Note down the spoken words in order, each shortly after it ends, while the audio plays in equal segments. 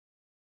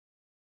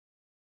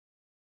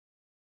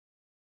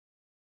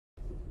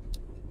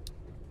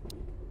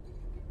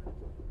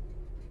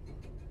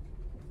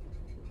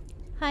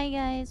Hi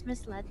guys,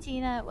 Miss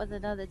Latina with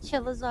another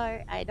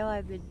Chillazar. I know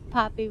I've been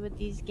popping with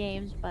these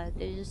games, but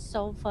they're just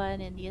so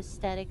fun and the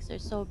aesthetics are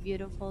so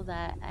beautiful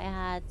that I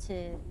had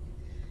to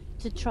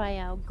try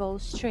out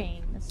Ghost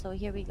Train. So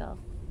here we go.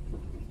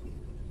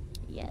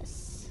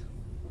 Yes.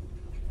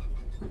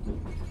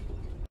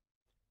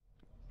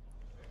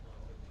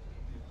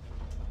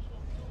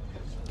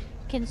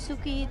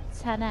 Kensuke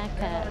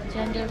Tanaka,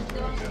 gender.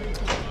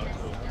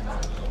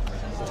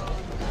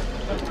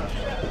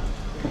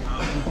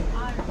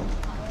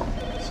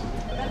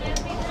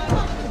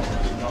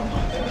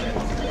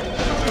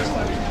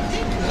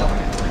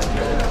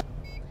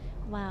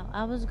 Wow,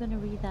 I was gonna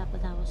read that,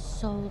 but that was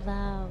so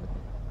loud.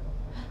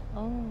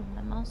 Oh,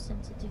 my mouse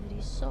sensitivity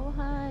is so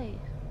high.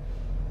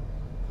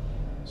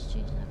 Let's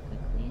change that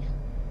quickly.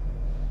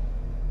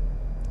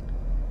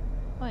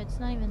 Oh, it's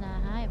not even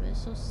that high, but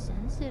it's so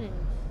sensitive.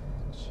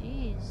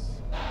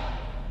 Jeez.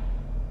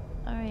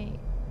 Alright,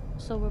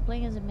 so we're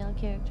playing as a male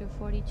character,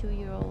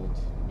 42-year-old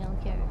male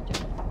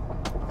character.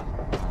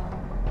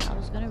 I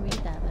was gonna read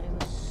that, but it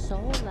was so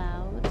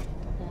loud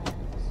that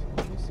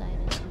I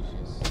decided to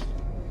just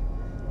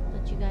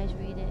let you guys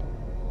read it.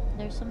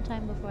 There's some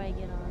time before I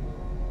get on.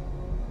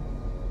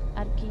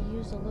 I could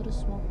use a little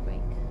smoke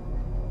break.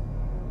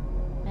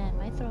 Man,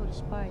 my throat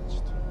is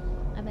parched.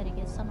 I better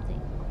get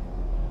something.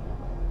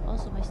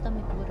 Also, my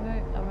stomach would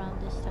hurt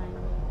around this time.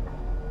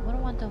 I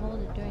wouldn't want to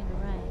hold it during the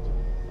ride.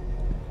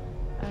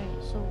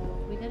 Alright, so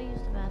we gotta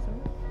use the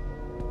bathroom.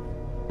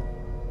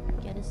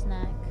 Get a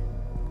snack.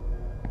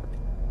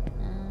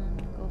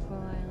 And go for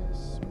a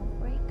smoke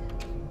break.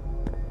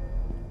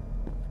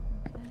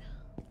 Okay.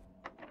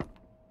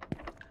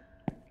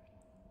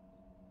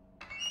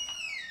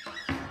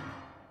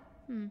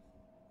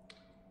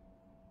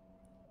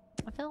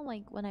 I felt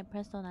like when I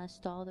pressed on that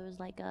stall there was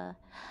like a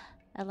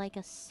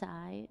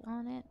sigh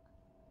on it.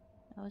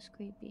 That was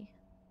creepy.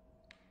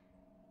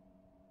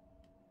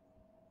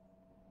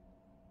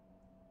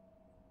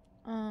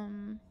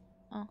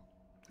 Oh.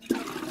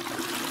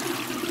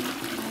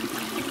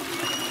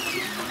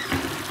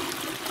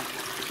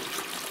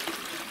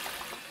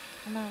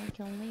 Now we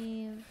can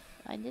leave.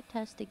 I did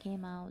test the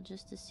game out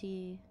just to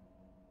see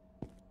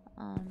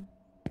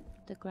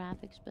the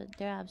graphics, but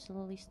they're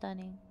absolutely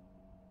stunning.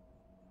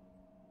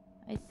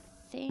 I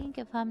think,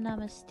 if I'm not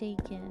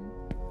mistaken,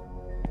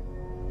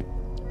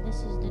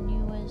 this is the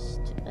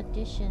newest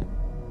addition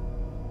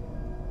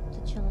to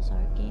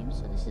Chillazar game,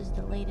 so this is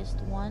the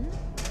latest one.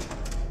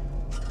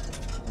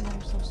 We got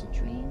ourselves a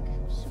drink.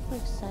 I'm super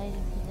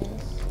excited for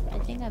this. I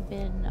think I've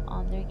been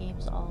on their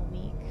games all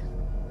week.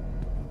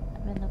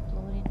 I've been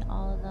uploading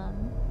all of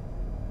them.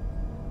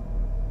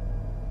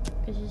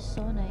 It's just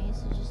so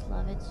nice. I just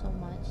love it so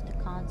much. The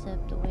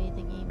concept, the way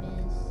the game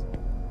is.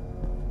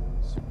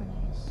 Super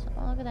nice.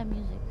 Oh, look at that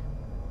music.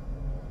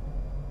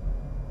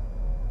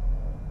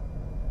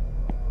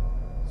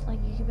 It's like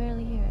you can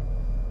barely hear it.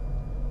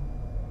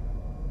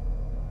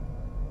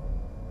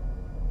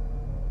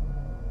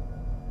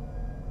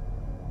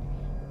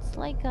 It's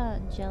like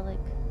an angelic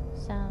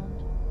sound.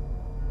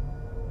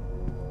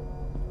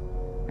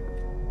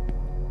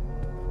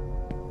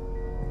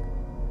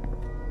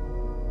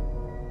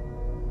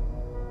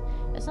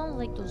 It sounds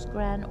like those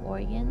grand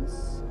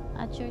organs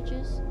at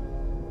churches.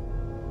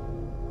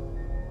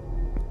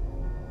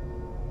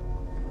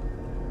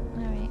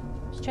 Alright,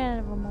 straight out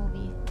of a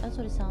movie. That's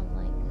what it sounds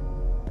like.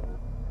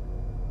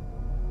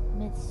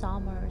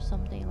 Midsummer or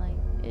something. Like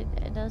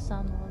it does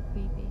sound a little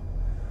creepy.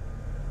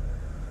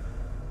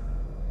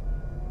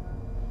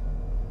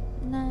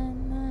 Nah,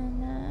 nah,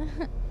 nah.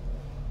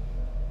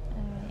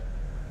 Alright.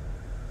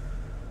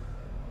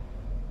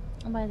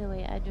 By the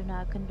way, I do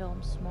not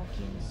condone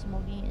smoking.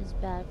 Smoking is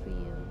bad for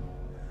you.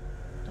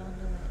 Don't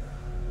do it.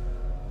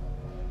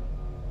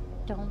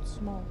 Don't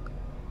smoke.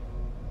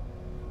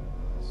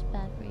 It's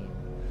bad for you.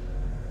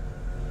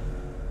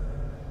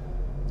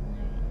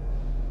 Alright.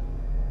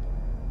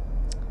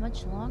 How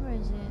much longer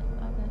is it?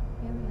 Okay,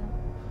 here we go.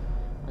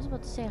 I was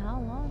about to say,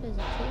 how long does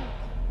it take?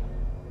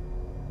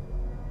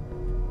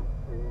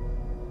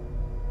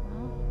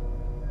 Wow.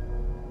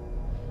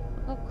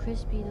 Look how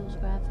crispy those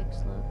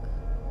graphics look.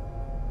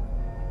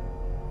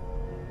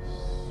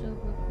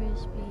 Super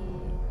crispy.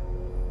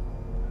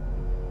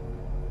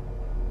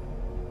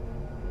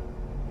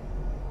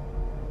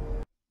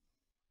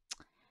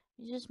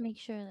 You just make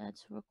sure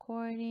that's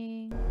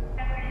recording.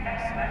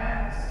 Yes, it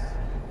is.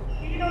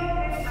 Make sure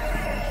it's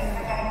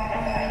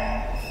recording.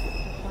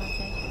 The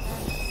project.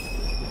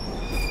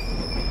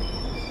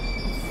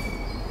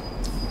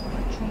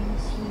 Our train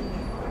is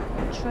here.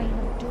 The train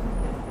of doom.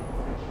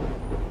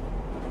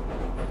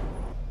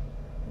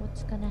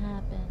 What's gonna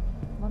happen?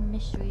 What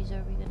mysteries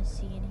are we gonna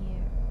see in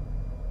here?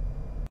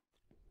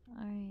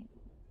 Alright.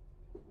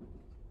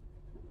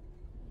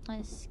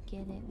 Let's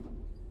get it.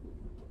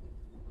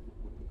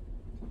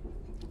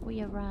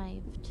 We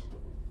arrived.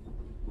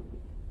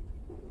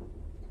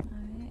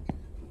 Alright.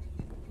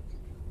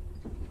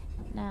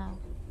 Now,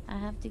 I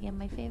have to get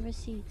my favorite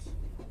seats.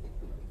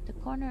 The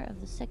corner of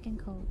the second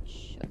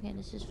coach. Okay,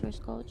 this is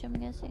first coach, I'm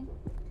guessing.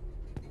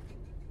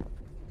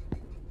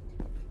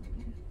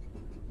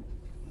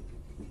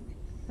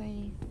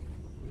 pretty.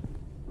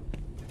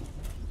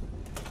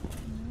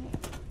 Alright.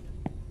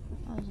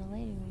 Oh, there's a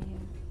lady right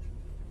here.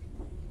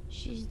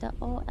 She's the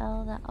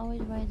OL that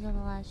always rides on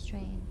the last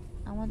train.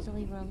 I want to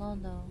leave her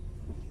alone though.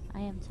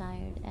 I am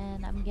tired,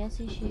 and I'm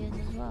guessing she is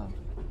as well.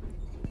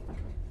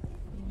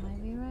 You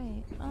might be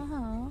right.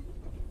 Uh-huh.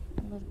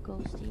 A little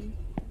ghosty.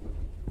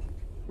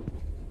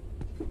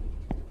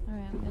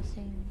 Alright, I'm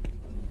guessing.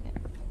 Okay.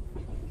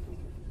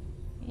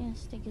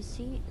 Yes, take a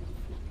seat.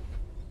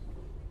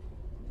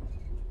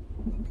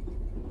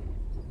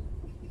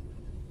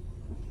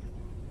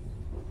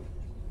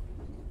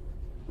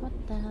 What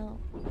the hell?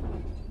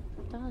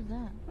 What the hell is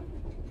that?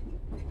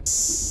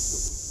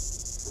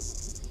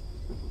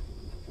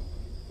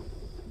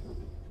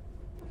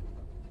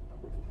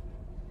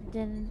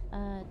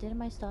 Didn't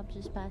my stop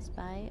just pass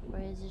by, or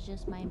is it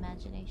just my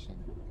imagination?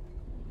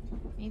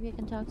 Maybe I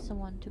can talk to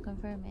someone to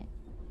confirm it.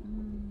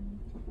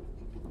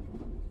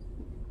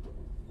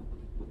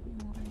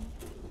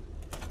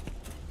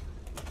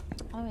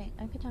 Alright,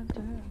 I could talk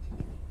to her.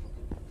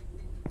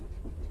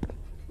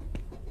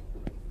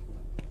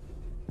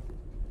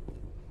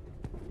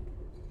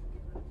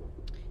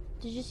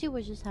 Did you see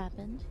what just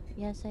happened?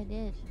 Yes, I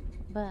did.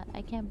 But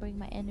I can't bring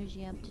my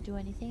energy up to do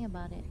anything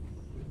about it.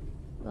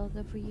 Well,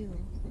 good for you.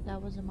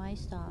 That wasn't my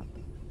stop.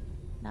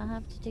 Now I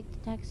have to take the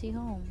taxi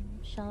home.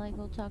 Shall I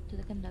go talk to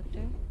the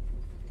conductor?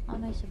 How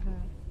nice of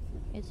her.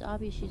 It's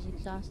obvious she's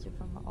exhausted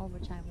from her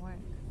overtime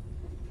work.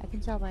 I can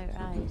tell by her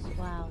eyes.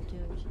 Wow,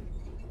 dude.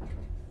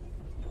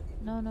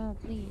 No,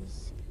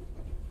 please.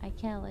 I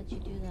can't let you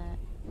do that.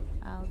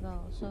 I'll go.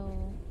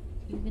 So,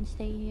 you can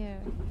stay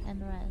here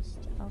and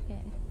rest.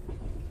 Okay.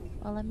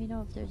 Well, let me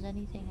know if there's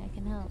anything I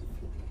can help.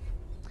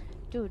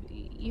 Dude,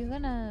 you're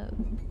gonna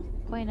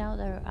point out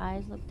that her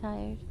eyes look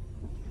tired?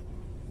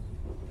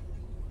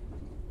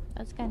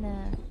 That's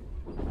kinda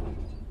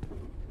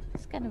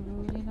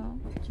rude, you know,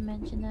 to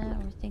mention that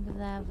or think of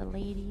that of a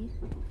lady.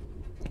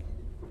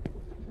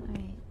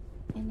 Alright,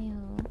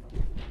 anywho.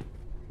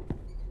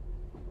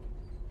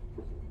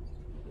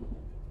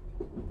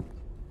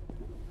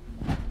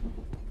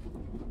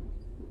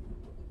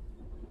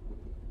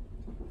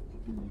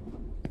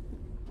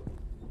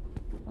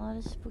 A lot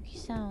of spooky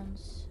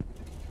sounds.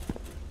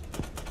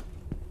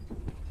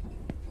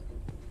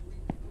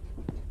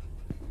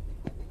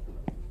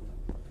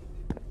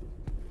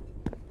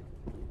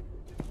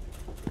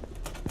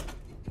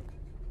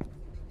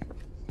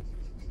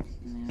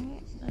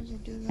 Alright, there's a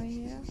dude right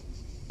here.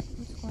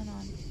 What's going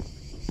on?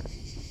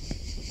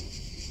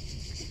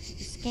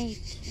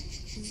 Escaped.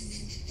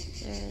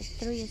 There are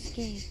 3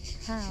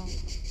 escaped. How?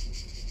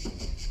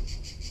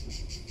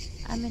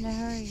 I'm in a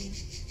hurry.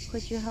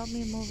 Could you help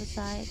me move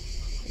aside?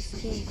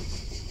 Escape.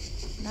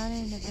 Not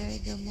in a very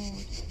good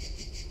mood.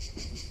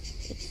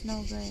 It's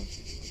no good.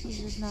 He's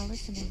just not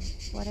listening.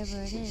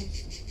 Whatever it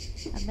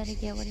is, I better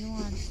get what he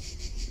wants.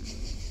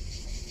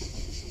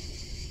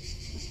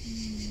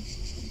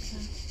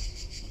 Okay.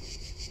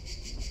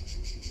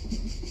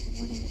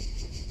 What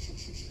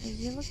is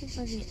he looking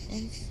for the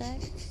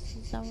insects?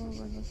 Is that what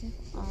we're looking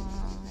for?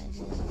 Ah, it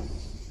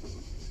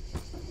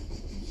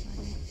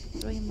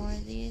is. 3 more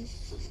of these.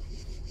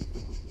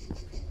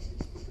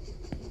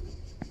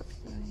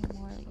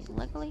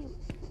 Luckily,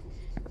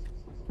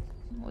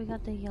 we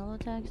got the yellow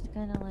tags to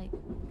kind of like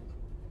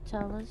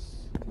tell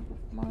us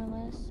more or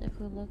less if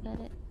we look at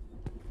it.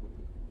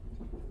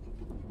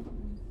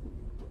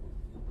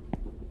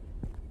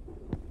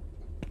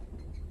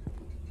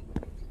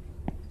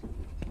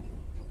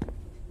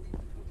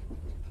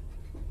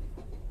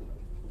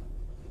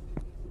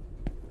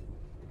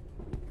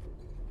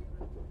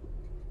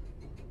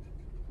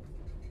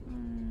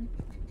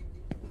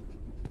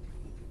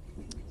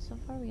 So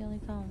far, we only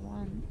found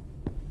 1.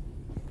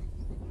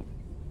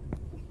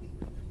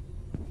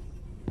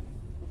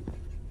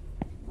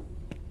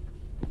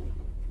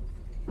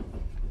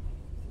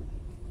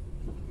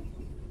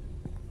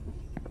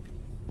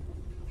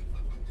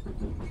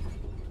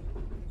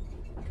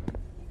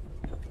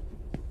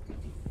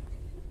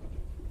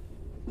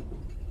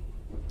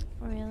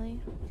 Really?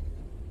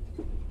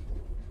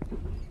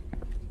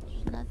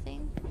 There's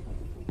nothing?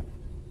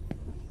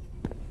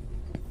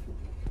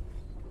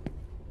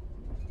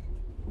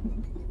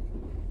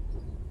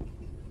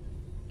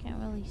 Can't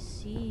really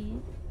see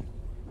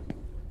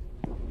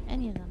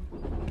any of them.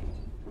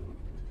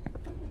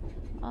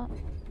 Oh,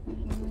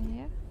 there's one right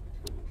here.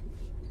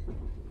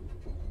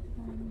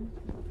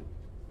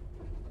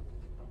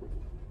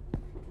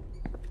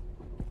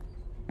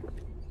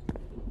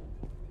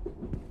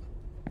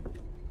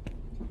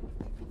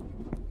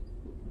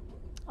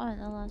 Oh, and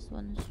the last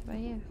one is right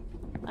here.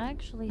 I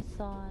actually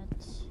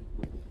thought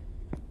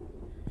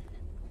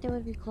they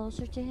would be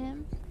closer to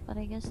him, but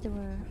I guess they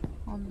were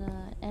on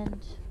the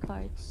end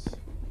cards.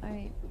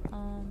 Alright,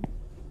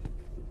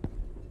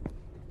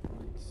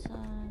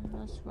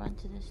 let's run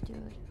to this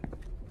dude.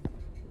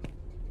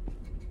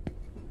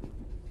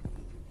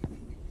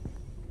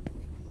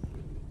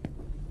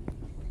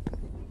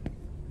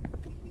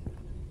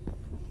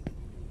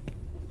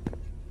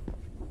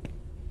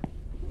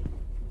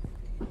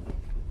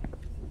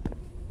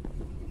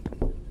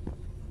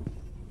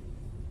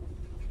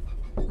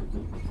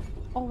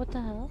 Oh, what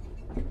the hell?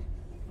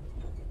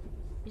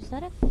 Is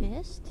that a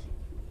fist?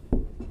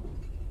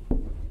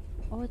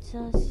 Oh, it's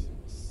a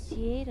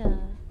Sieta.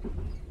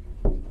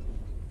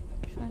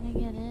 Trying to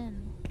get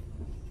in.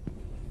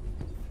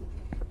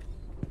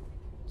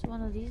 It's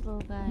one of these little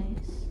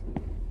guys.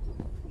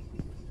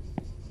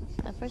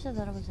 At first I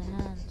thought it was a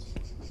hand.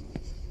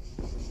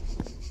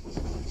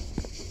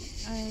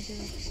 Alright, dude.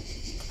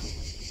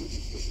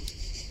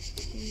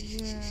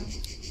 Here.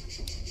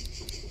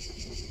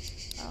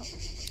 Oh.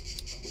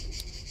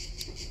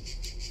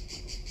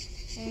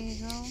 There you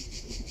go.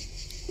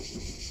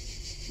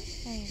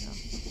 There you go.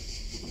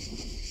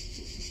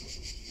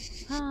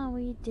 Ah,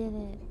 we did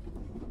it.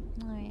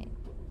 Alright.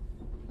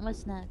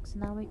 What's next?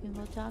 Now we can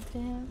go talk to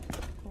him?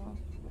 Cool.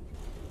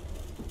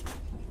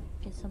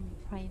 Get some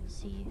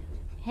privacy.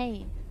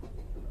 Hey!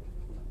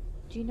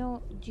 Do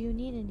you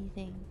need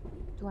anything?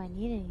 Do I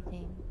need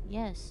anything?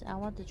 Yes, I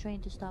want the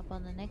train to stop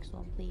on the next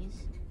one,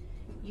 please.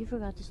 You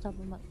forgot to stop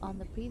on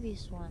the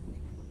previous one.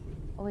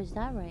 Oh, is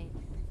that right?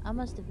 I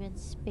must have been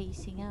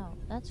spacing out.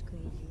 That's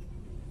crazy.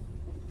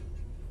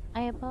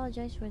 I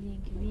apologize for the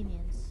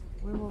inconvenience.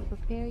 We will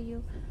prepare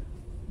you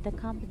the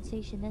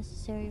compensation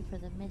necessary for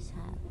the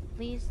mishap.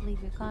 Please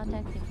leave your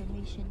contact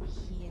information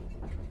here.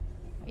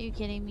 Are you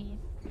kidding me?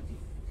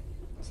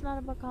 It's not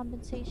about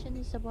compensation,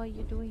 it's about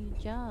you doing your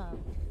job.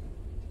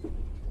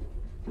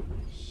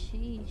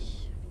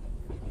 Sheesh.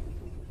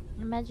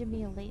 Imagine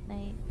being a late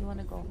night, you want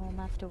to go home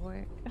after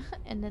work,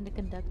 and then the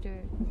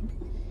conductor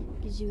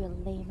gives you a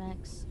lame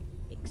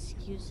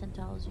excuse and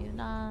tells you,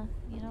 nah,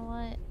 you know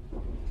what?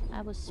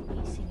 I was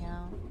spacing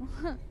out.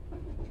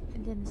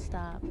 It didn't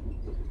stop.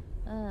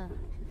 Ugh.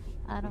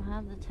 I don't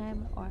have the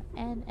time or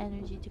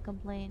energy to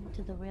complain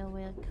to the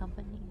railway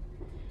company.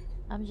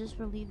 I'm just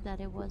relieved that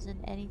it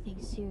wasn't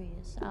anything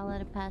serious. I'll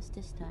let it pass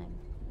this time.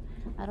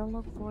 I don't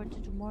look forward to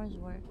tomorrow's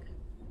work.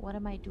 What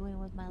am I doing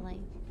with my life?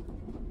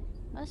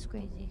 That's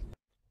crazy.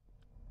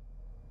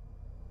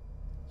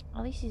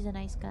 At least he's a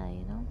nice guy,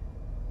 you know?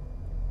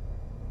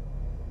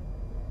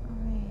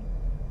 Alright.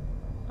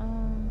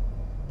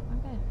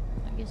 Okay.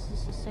 I guess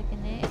this is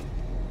second day.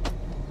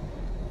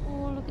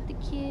 Oh, look at the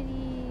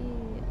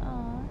kitty.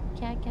 Aw,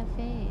 cat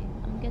cafe.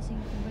 I'm guessing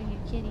you can bring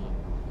your kitty.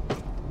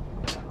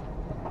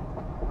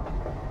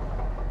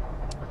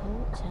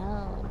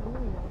 Hotel.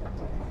 Ooh.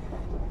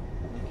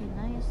 Looking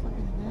nice,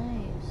 looking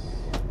nice.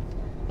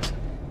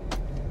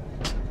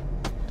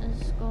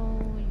 Let's go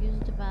use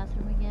the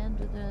bathroom again,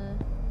 do the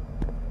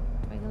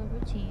regular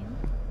routine.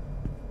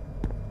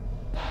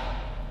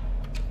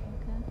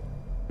 Okay.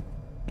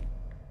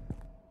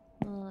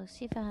 Well, let's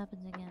see if it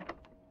happens again.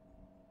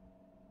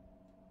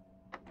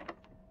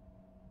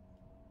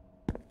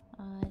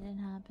 It didn't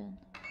happen.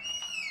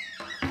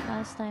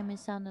 Last time it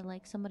sounded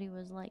like somebody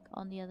was like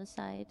on the other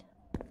side.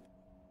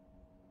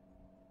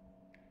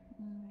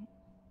 Alright.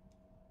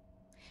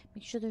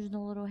 Make sure there's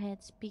no little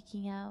head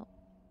speaking out.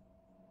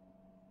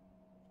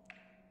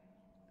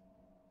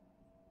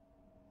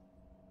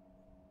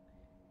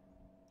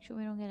 Make sure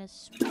we don't get a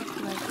spook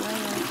like right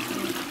after.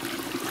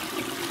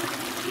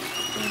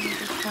 Then we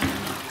just come in.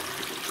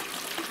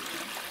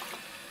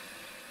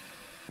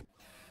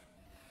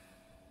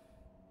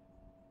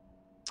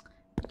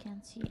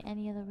 Can't see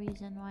any other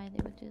reason why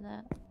they would do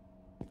that.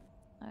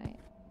 Alright.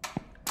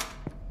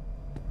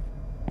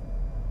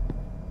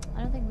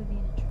 I don't think we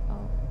need a drink.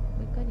 Oh,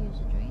 we could use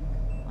a drink.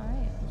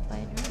 Alright, let's buy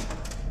a drink.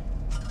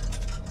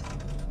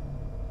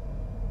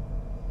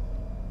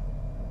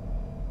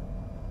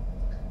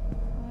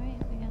 Alright,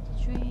 we got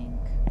the drink.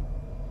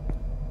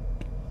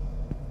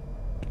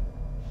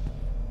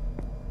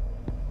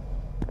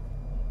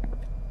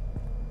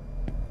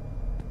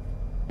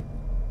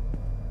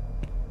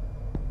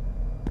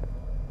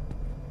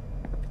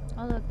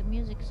 Oh look, the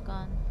music's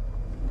gone.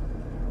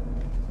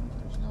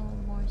 There's no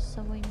more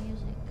subway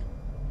music.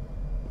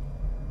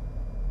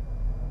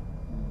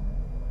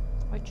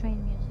 Or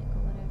train music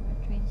or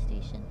whatever, train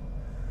station.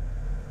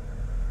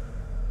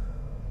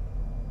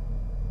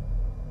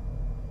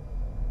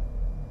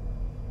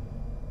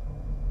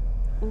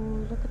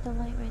 Ooh, look at the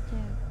light right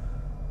there.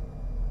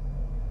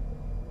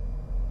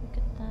 Look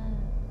at that.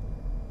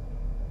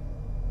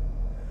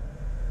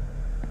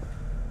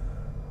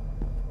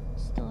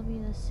 Still be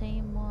the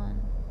same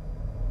one.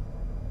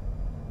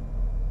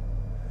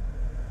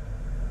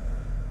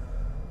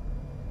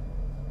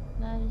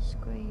 That is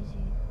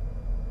crazy.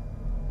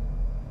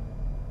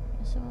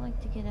 So I like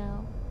to get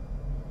out.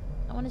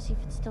 I want to see if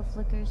it still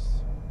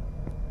flickers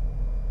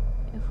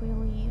if we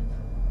leave.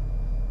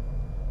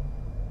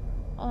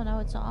 Oh, now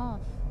it's off.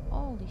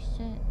 Holy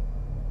shit.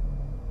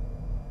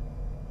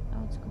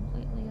 Now it's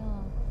completely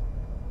off.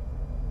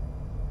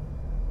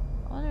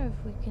 I wonder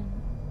if we can...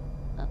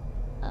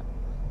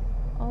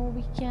 Oh,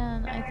 we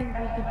can. I think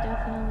we could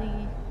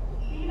definitely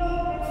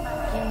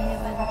get hit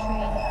by the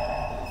train.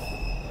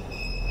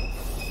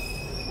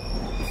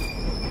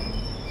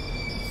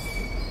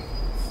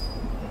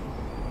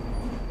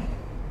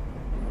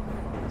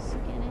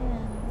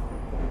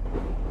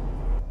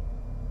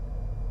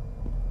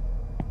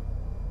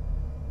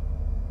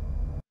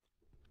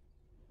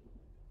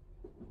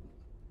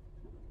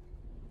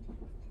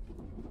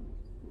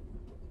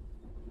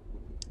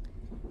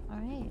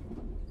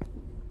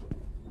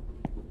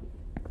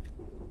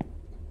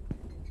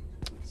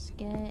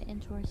 get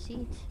into our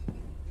seat.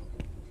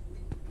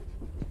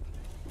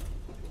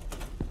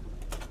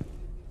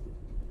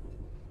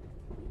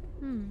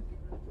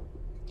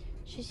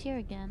 She's here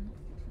again.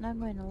 Not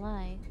going to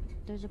lie,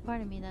 there's a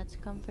part of me that's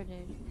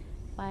comforted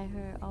by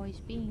her always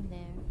being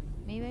there.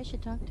 Maybe I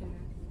should talk to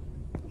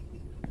her.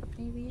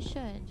 Maybe you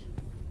should.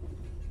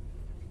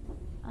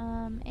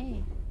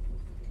 Hey.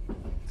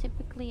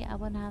 Typically, I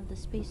wouldn't have the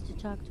space to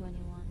talk to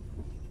anyone,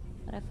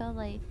 but I felt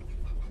like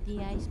the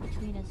ice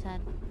between us had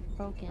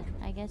broken.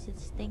 I guess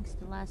it's thanks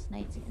to last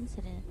night's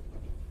incident.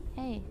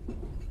 Hey,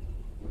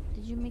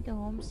 did you make it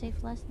home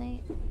safe last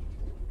night?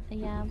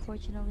 Yeah,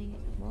 unfortunately.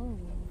 Whoa.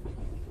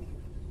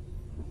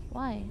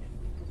 Why?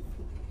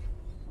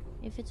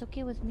 If it's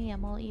okay with me,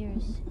 I'm all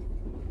ears.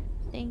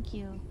 Thank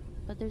you,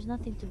 but there's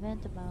nothing to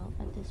vent about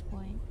at this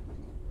point.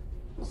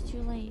 It's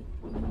too late.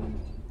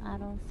 I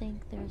don't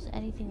think there's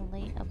anything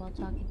late about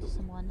talking to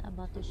someone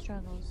about their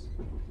struggles.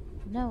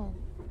 No,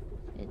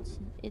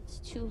 it's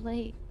too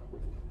late.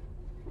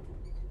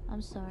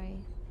 I'm sorry.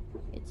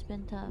 It's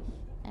been tough,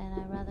 and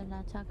I'd rather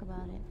not talk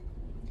about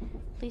it.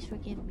 Please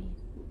forgive me.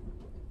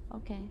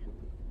 Okay.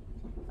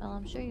 Well,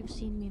 I'm sure you've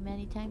seen me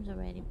many times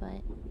already,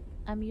 but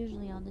I'm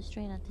usually on this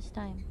train at this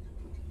time.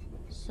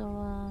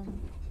 So,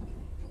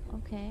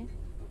 okay.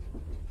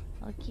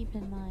 I'll keep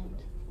in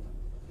mind.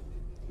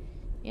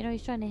 You know,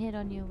 he's trying to hit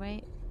on you,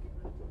 right?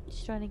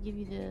 He's trying to give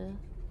you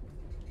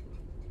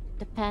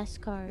the pass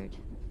card.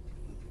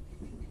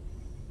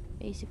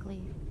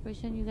 Basically. Pretty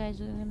soon you guys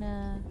are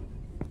gonna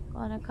go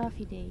on a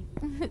coffee date.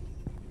 Alright.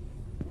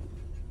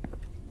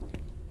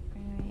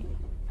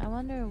 I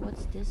wonder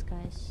what's this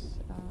guy's,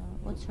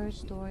 what's her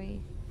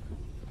story?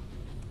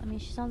 I mean,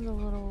 she sounds a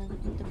little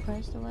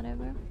depressed or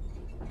whatever.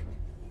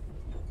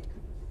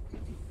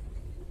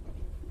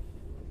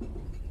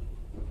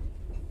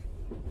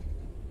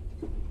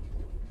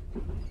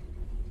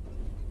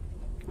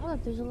 Oh,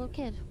 look, there's a little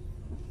kid.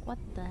 What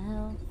the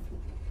hell?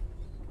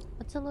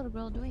 What's a little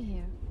girl doing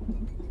here?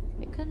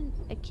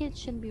 A kid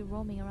shouldn't be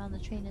roaming around the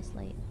train this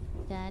late.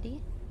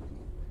 Daddy?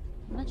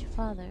 I'm not your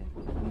father.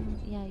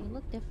 Yeah, you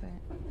look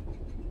different.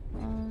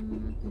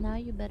 Now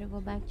you better go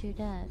back to your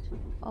dad.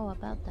 Oh,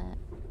 about that.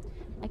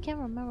 I can't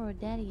remember where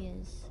Daddy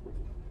is.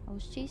 I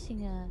was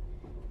chasing a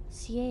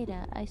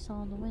Sierra I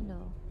saw in the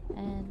window,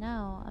 and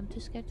now I'm too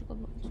scared to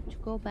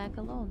go back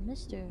alone.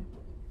 Mister,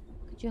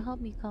 could you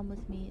help me come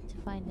with me to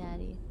find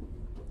Daddy?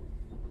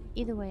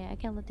 Either way, I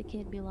can't let the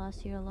kid be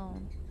lost here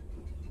alone.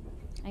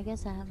 I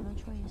guess I have no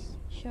choice.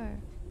 Sure.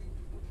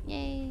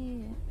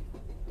 Yay!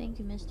 Thank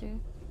you, mister.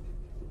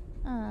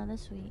 Ah,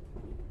 that's sweet.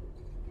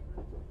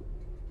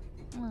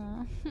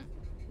 Ah.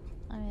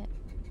 Alright.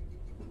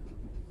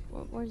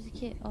 Where's the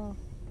kid? Oh,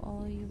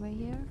 you right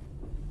here?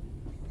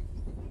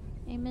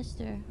 Hey,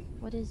 mister.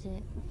 What is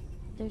it?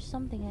 There's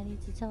something I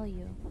need to tell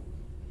you.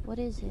 What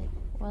is it?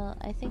 Well,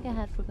 I think I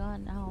had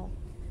forgotten how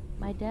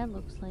my dad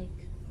looks like.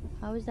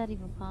 How is that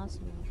even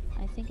possible?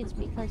 I think it's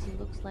because he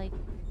looks like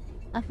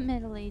a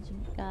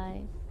middle-aged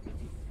guy.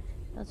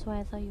 That's why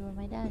I thought you were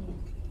my daddy.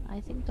 I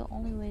think the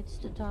only way is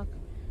to talk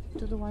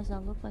to the ones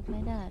that look like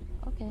my dad.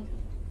 Okay.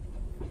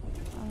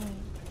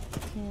 Alright,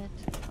 kid.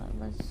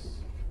 Let's...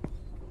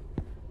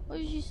 Oh,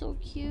 she's so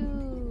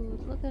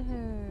cute. Look at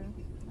her.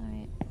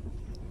 Alright.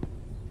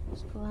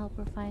 Let's go help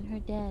her find her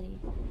daddy.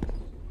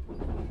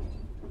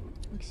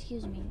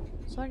 Excuse me.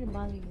 Sorry to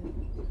bother you.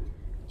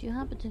 Do you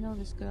happen to know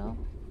this girl?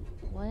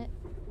 What?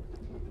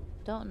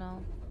 Don't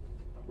know.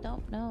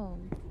 Don't know.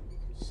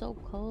 So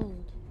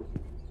cold.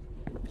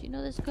 Do you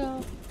know this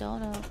girl?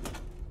 Don't know.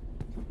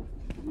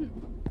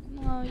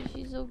 Oh,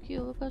 she's so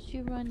cute. Look how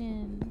she's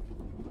running.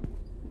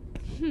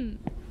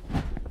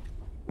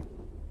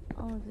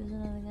 Oh, look, there's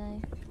another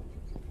guy.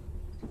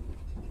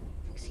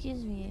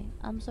 Excuse me.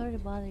 I'm sorry to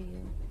bother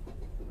you.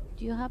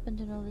 Do you happen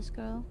to know this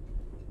girl?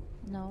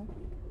 No.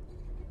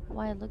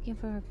 Why, looking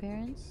for her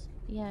parents?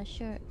 Yeah,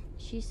 sure.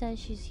 She says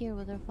she's here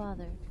with her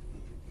father.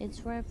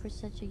 It's rare for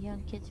such a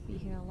young kid to be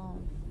here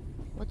alone.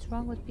 What's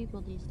wrong with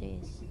people these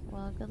days?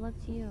 Well, good luck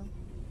to you.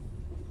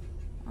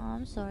 Oh,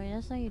 I'm sorry,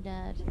 that's not your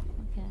dad.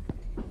 Okay.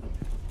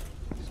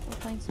 Let's go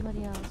find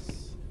somebody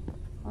else.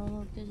 Oh,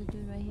 look, there's a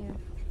dude right here.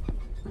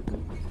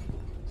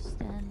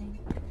 Standing.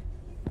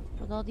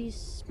 With all these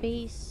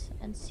space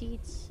and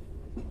seats.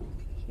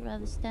 He'd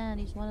rather stand.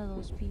 He's one of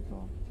those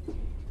people.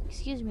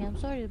 Excuse me, I'm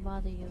sorry to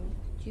bother you.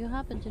 Do you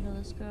happen to know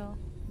this girl?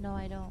 No,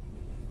 I don't.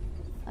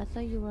 I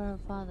thought you were her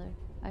father.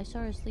 I saw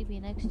her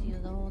sleeping next to you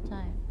the whole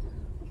time.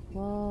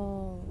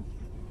 Whoa.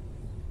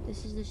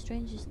 This is the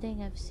strangest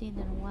thing I've seen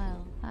in a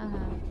while.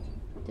 Haha.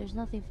 There's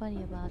nothing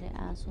funny about it,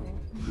 asshole.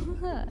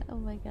 Oh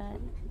my god.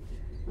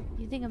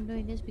 You think I'm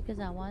doing this because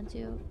I want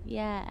to?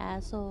 Yeah,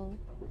 asshole.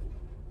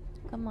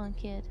 Come on,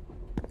 kid.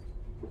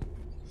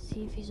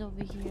 See if he's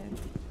over here.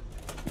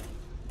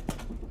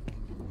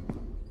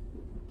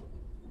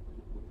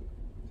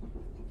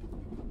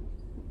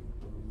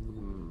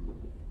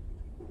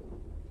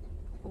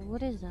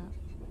 What is that?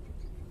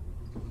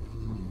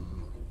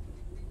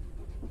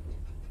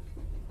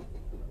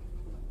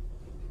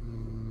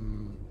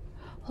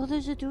 Oh,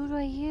 there's a dude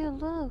right here,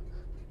 look.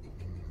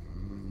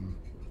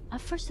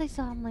 At first I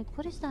thought, I'm like,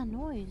 what is that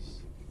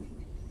noise?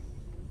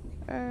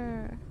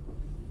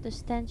 The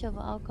stench of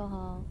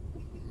alcohol.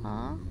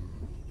 Huh?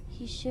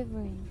 He's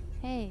shivering.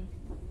 Hey,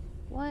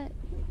 what?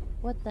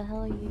 What the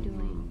hell are you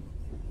doing?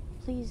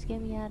 Please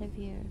get me out of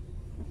here.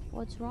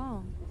 What's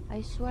wrong?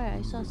 I swear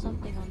I saw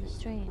something on this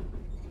train.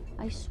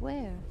 I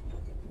swear.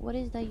 What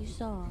is that you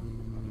saw?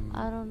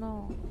 I don't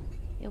know.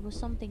 It was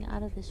something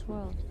out of this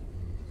world.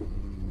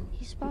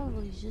 He's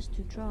probably just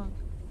too drunk.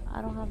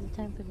 I don't have the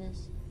time for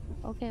this.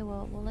 Okay,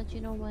 well, we'll let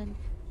you know when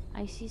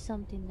I see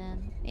something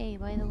then. Hey,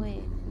 by the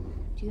way,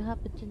 do you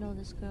happen to know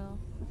this girl?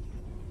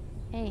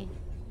 Hey,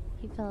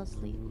 he fell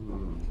asleep.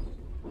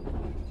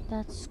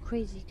 That's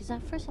crazy, because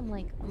at first I'm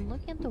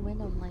looking at the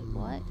window, I'm like,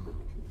 what?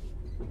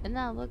 And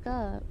now I look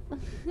up.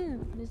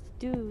 This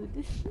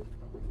dude.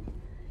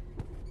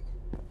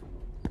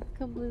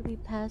 Completely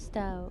passed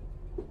out.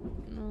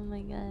 Oh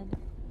my god.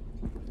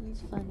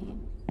 It's funny.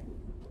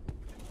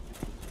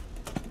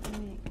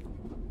 Wait.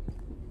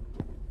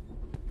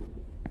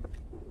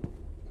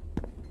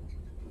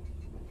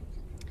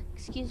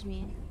 Excuse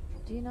me.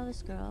 Do you know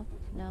this girl?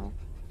 No.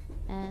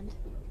 And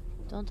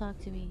don't talk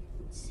to me.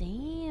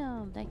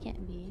 Damn, that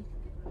can't be.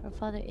 Her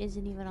father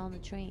isn't even on the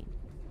train.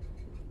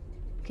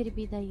 Could it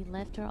be that he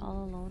left her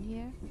all alone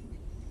here?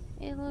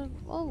 Hey, look.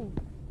 Oh.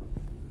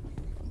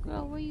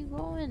 Girl, where you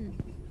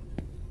going?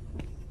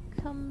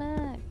 Come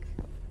back.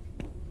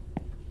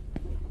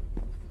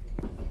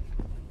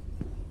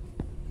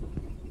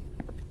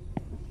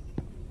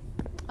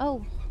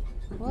 Oh.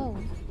 Whoa.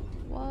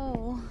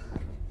 Whoa.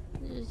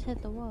 You just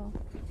hit the wall.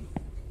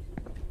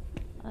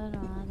 I don't know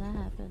how that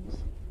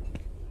happens.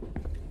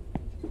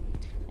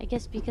 I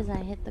guess because I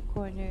hit the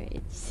corner,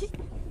 it's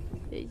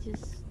it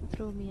just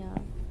threw me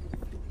off.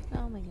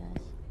 Oh my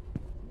gosh.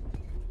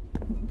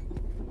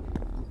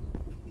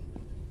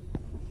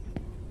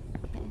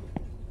 Okay.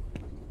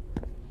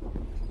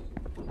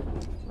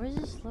 Where's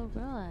this little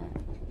girl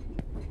at?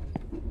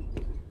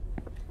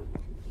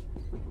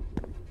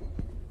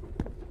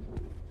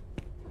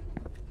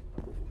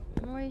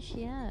 Where is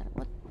she at?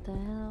 What the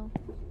hell?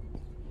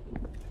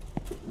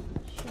 Is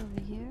she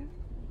over here?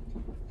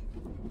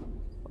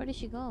 Where did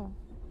she go?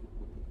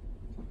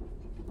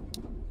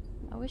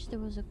 I wish there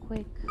was a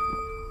quick...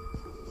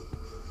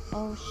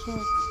 Oh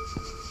shit.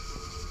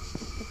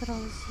 Look at all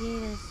the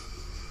cicadas.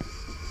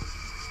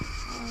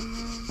 Oh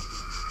man.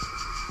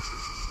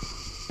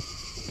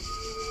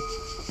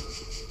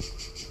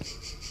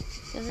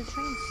 Did the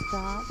train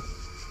stop?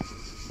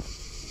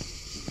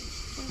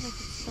 Feels like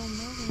it's still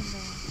moving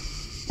though.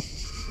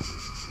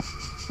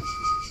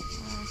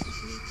 Oh,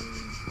 sweetie.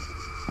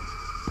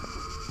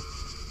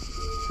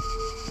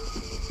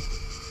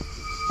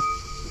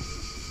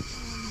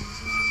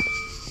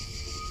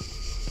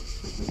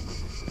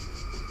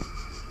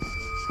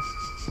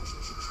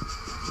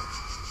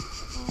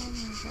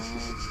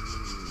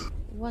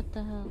 What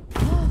the hell?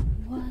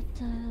 What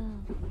the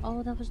hell?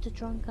 Oh, that was the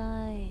drunk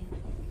guy.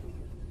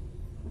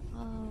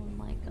 Oh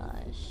my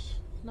gosh.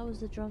 That was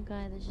the drunk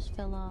guy that just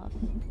fell off.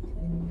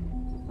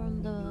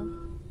 From the...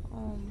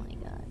 Oh my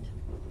god.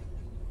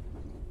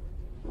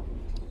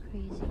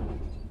 Crazy.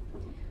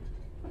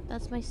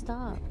 That's my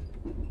stop.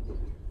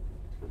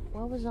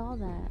 What was all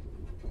that?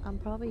 I'm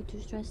probably too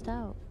stressed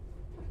out.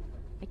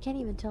 I can't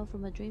even tell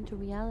from a dream to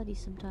reality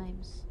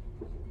sometimes.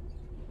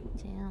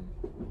 Damn.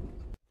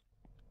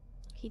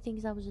 He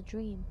thinks that was a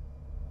dream.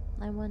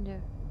 I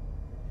wonder.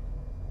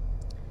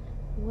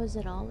 Was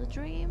it all a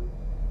dream?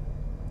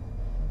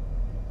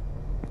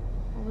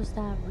 Or was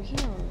that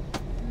real?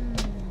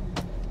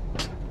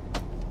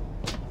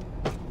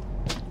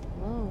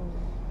 Whoa.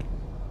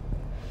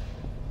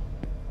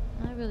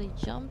 I really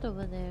jumped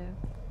over there.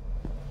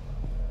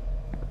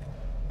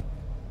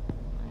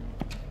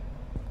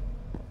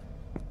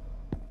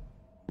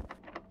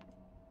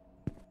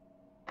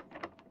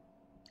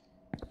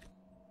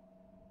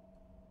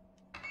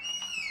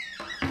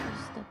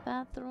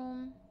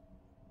 Bathroom.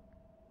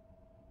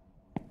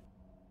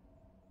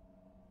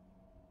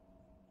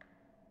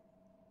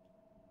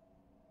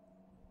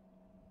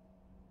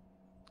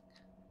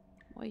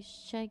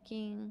 Voice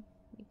checking.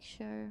 Make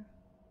sure.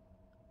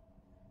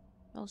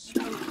 No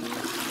spookies.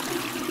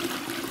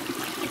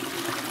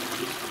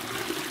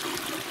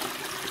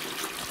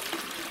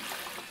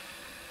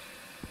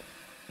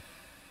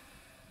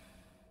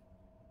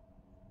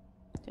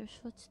 There's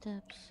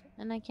footsteps,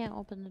 and I can't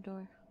open the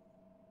door.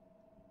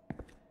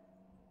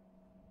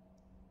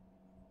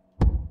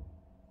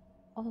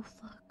 Oh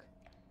fuck.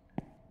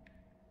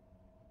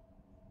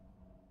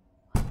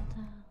 What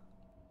the...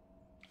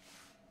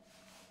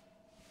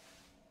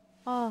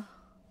 Oh.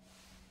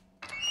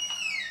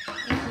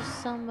 There's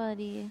just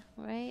somebody,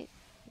 right?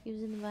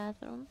 Using the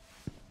bathroom.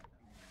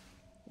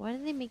 Why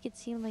did they make it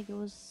seem like it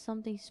was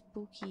something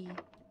spooky?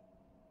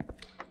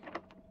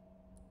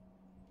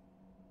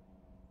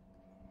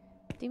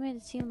 They made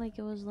it seem like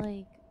it was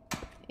like,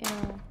 you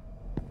know,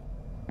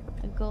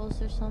 a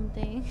ghost or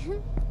something.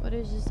 But it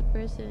was just a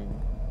person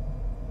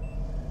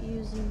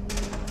using the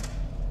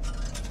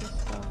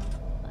stall.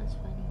 That's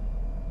funny.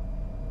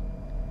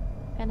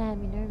 Kinda had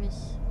me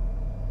nervous.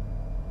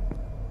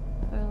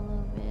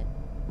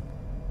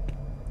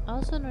 I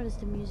also noticed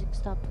the music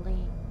stopped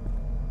playing.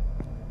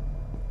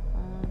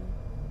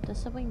 The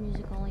subway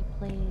music only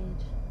played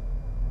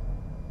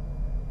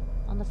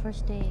on the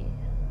first day,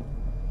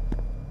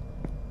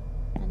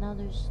 and now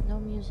there's no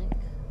music.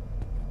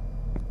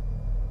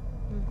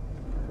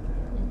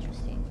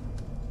 Interesting.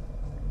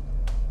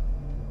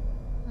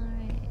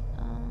 Alright,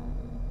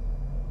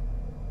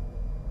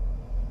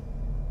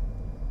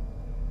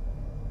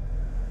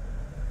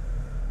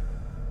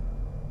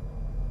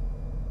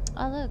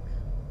 oh look,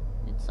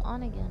 it's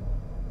on again.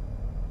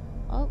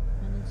 Oh,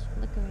 and it's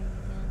flickering again.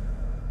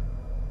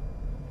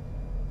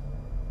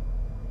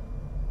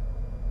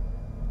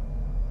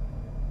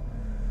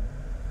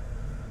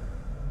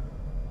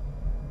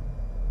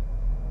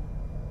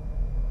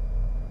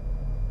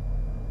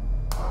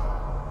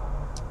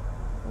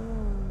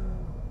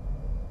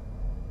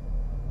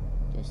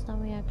 This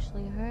time we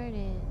actually heard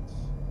it.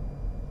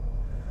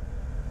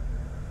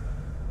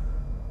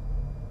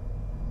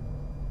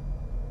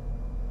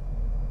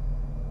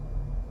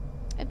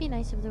 It'd be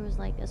nice if there was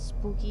like a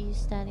spooky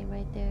standing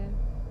right there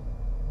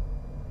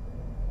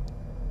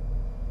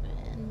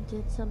and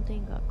did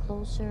something, got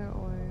closer,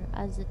 or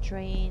as the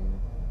train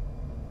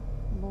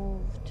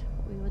moved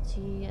we would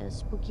see a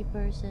spooky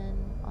person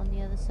on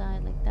the other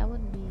side. Like, that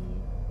would be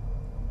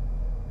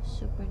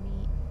super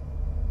neat.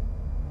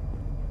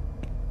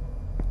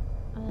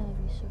 Oh, that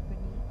would be super neat.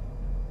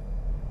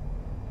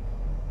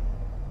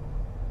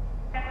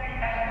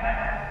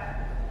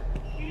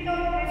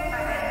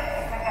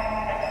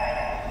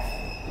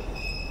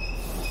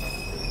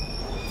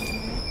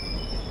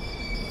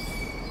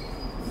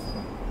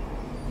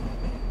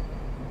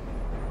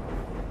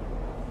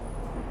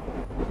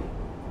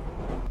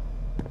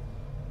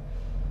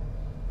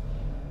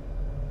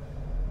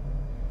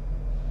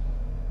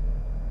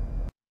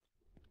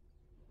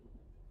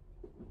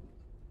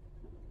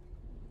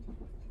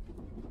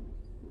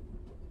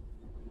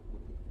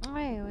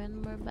 Alright,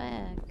 and we're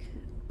back.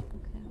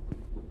 Okay.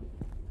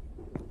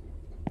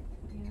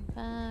 We're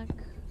back.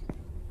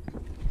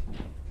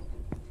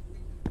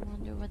 I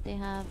wonder what they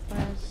have for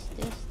us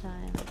this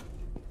time.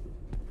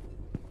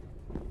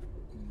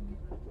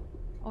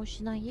 Oh,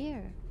 she's not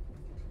here.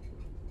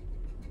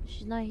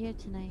 She's not here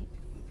tonight.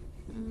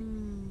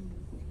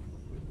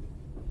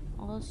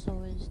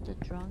 Also, is the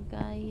drunk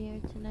guy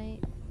here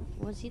tonight?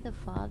 Was he the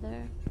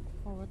father?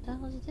 Oh, what the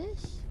hell is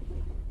this?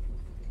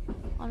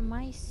 On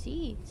my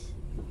seat.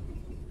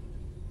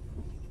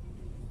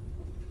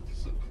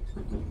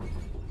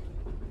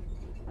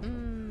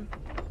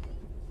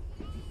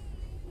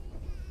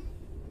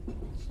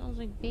 Sounds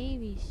like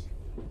babies.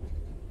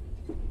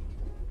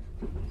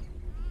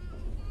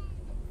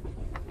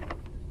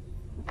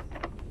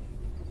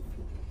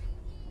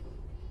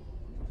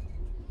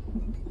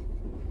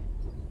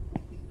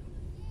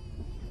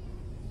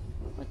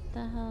 What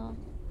the hell?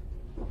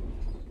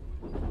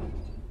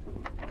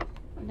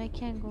 And I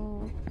can't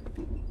go.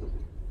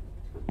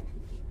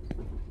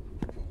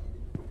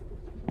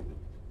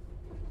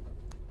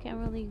 Can't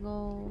really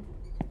go.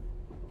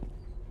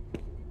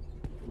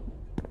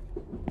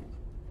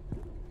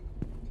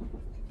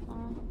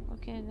 Oh,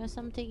 okay, I guess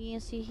I'm taking a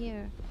seat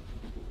here.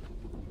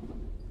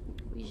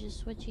 We're just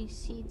switching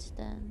seats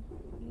then,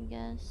 I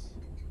guess.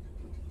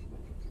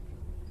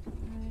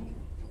 Alright.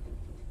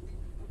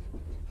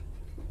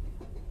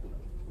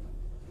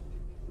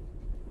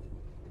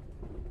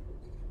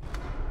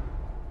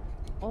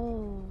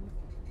 Oh.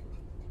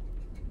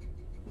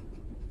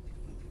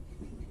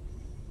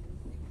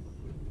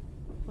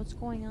 What's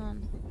going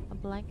on? A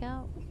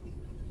blackout?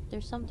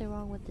 There's something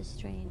wrong with this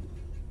train.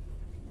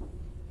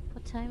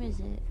 What time is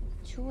it?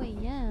 2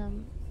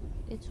 a.m.?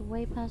 It's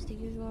way past the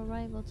usual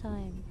arrival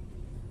time.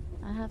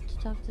 I have to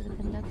talk to the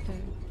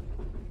conductor.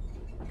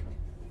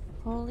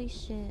 Holy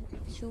shit,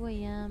 2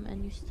 a.m.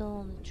 and you're still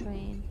on the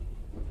train.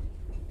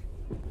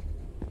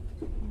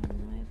 I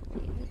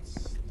believe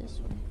it's this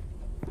way.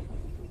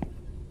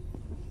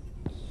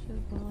 So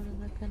go to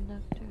the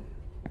conductor.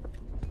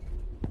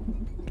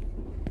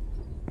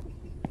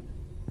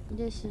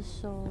 This is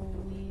so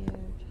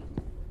weird.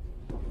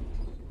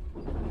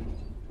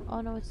 Oh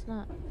no, it's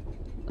not.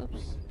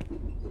 Oops.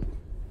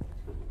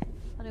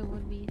 Thought it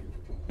would be.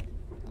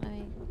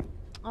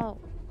 Oh,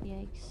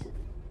 yikes.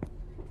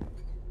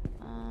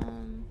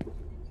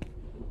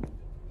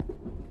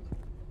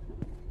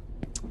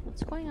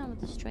 What's going on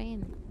with this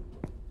train?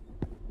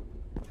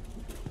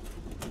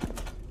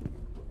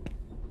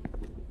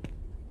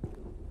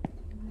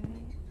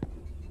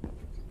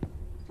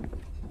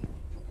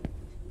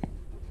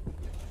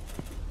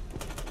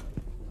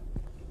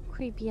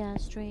 Creepy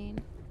ass train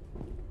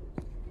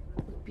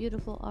with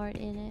beautiful art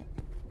in it.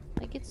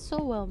 Like, it's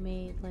so well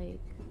made. Like,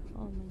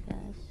 oh my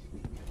gosh.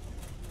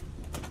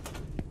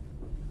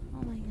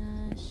 Oh my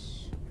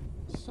gosh.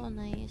 So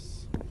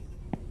nice.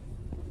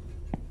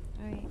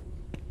 Alright.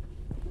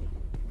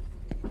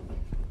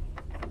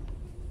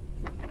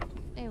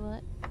 Hey,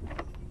 what?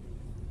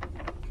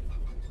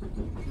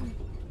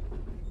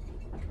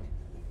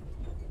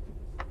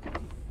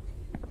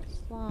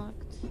 It's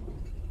locked.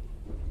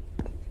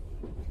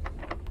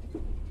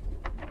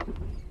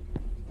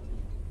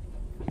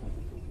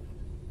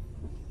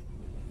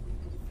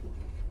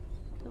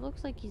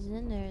 looks like he's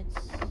in there. It's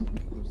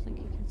almost like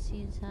you can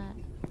see his hat.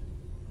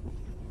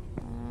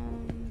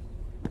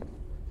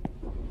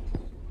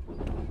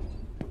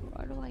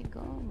 Where do I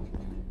go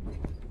then?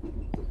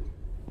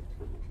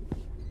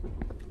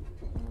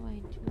 What do I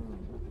do?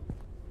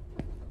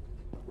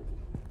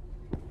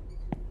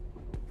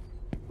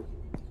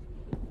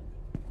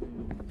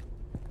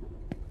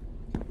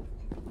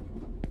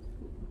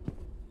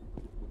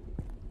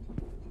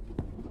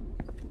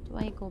 Do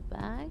I go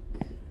back?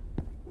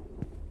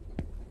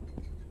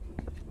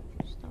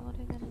 Is that what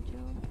I gotta do?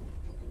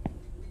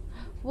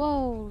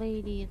 Whoa,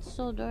 lady, it's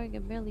so dark I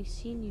barely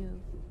seen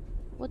you.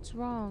 What's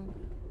wrong?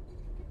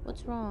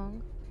 What's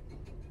wrong?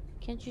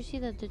 Can't you see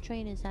that the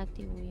train is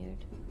acting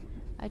weird?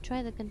 I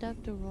tried the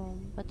conductor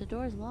room, but the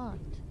door is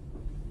locked.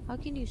 How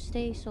can you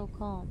stay so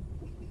calm?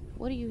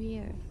 What do you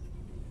hear?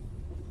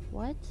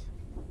 What?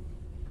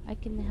 I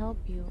can help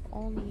you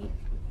only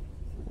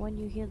when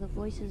you hear the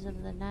voices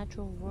of the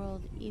natural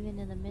world, even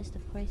in the midst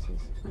of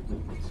crisis.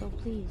 So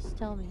please,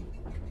 tell me.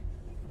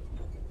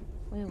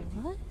 Wait,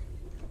 what?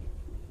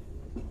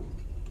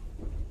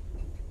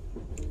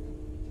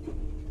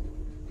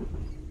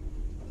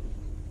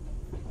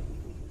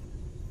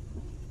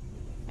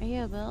 I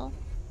hear a bell.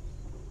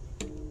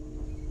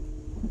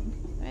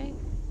 Right?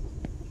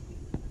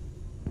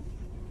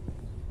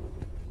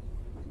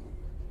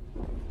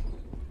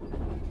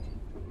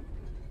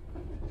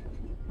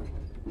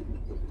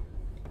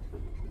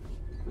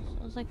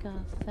 Sounds like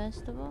a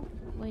festival.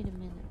 Wait a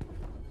minute.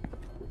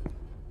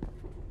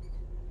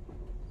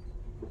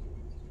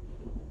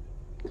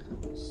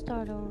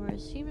 Start over.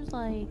 It seems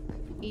like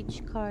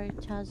each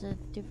card has a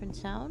different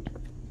sound.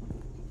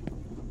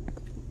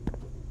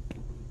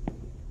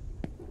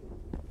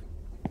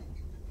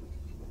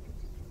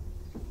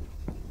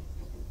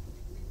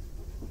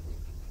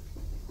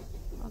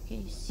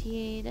 Okay,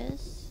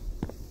 Ciatus.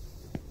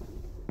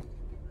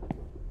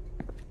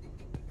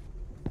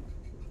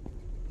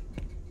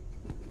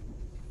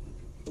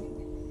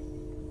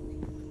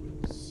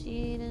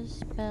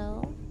 Ciatus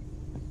Bell.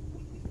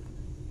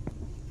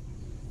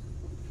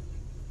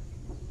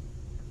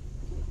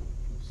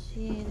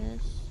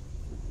 Ciatus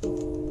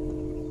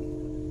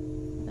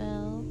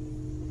Bell.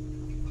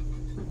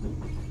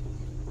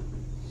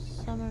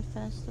 Summer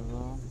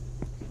Festival.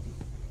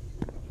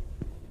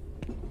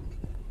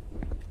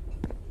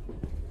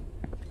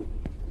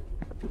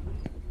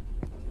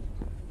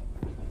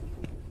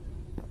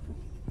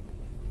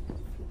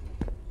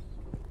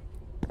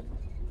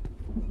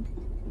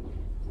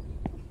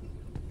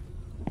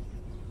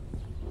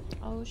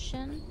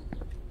 Ocean.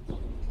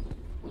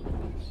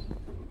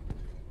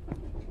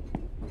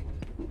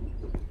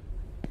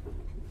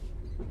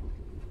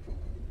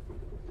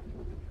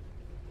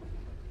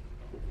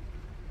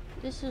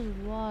 This is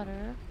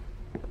water.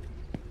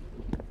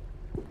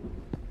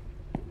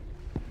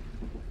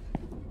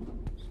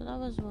 So that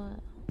was what?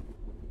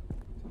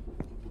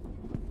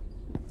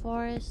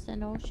 Forest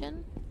and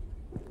ocean?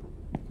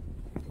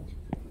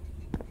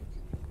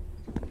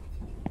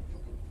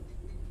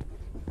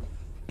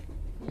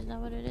 Is that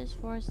what it is?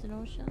 Forest and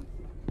ocean?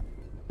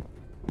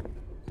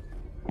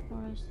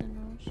 Forest and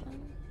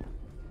ocean?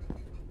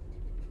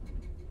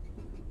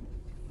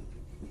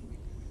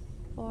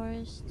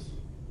 Forest.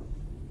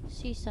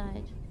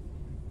 Seaside.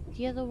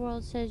 The other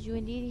world says you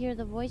indeed hear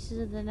the voices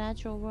of the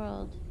natural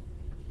world.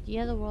 The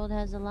other world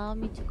has allowed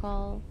me to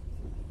call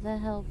the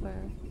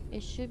helper.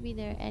 It should be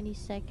there any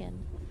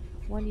second.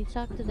 When you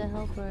talk to the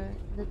helper,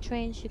 the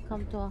train should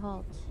come to a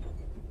halt.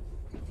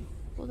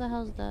 Who the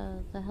hell's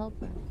the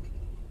helper?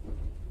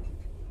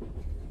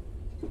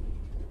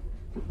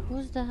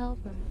 Who's the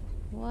helper?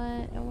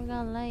 What? Oh my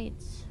god,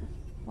 lights.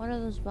 What are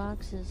those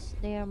boxes?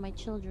 They are my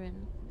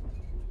children.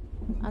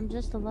 I'm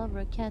just a lover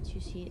of cats,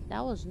 you see.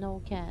 That was no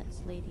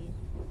cats, lady.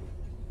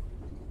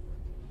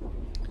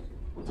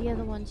 The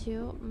other one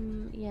too?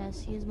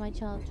 Yes, he is my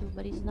child too,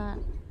 but he's not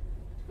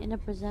in a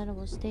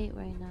presentable state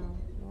right now.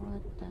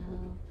 What the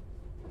hell?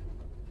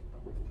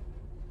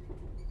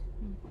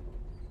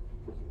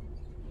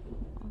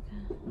 Okay,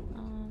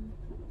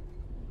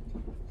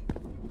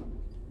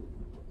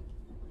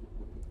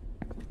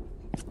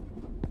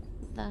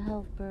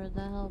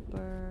 the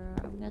helper.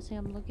 I'm guessing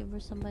I'm looking for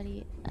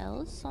somebody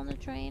else on the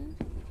train.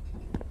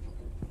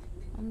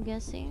 I'm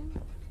guessing.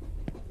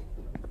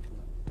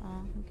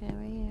 Oh, okay,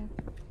 right here.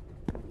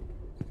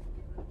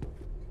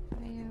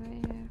 Right here,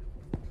 right here.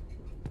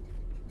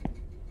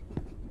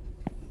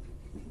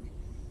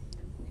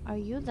 Are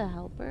you the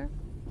helper?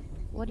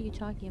 What are you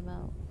talking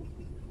about?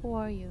 Who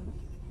are you?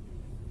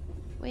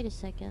 Wait a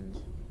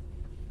second.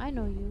 I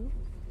know you.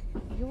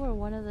 You were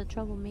one of the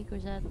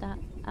troublemakers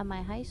at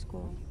my high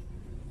school.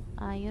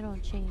 You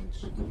don't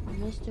change.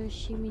 Mr.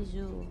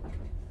 Shimizu.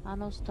 I'm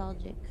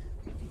nostalgic.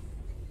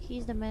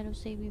 He's the man who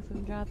saved me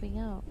from dropping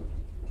out.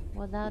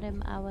 Without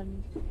him, I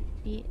wouldn't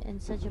be in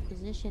such a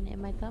position in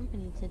my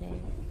company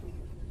today.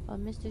 But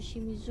Mr.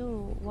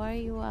 Shimizu, why are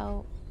you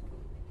out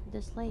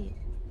this late?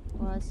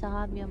 Well, it's a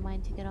hobby of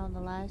mine to get on the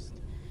last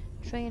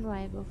Train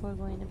ride before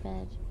going to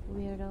bed.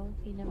 Weirdo,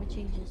 he never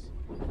changes.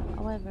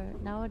 However,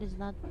 now it is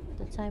not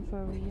the time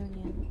for a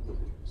reunion.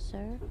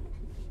 Sir,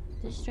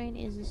 this train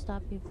isn't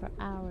stopping for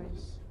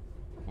hours,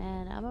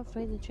 and I'm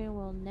afraid the train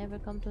will never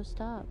come to a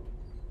stop.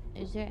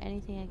 Is there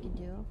anything I can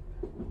do?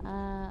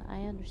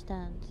 I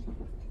understand.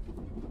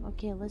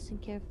 Okay, listen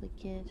carefully,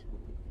 kid.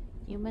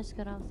 You must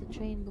get off the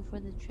train before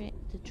the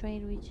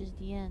train reaches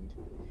the end.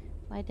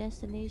 My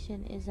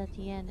destination is at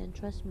the end, and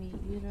trust me,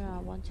 you do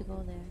not want to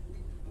go there.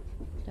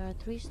 There are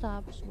 3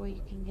 stops where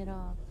you can get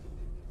off.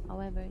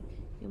 However,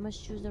 you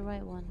must choose the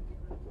right one.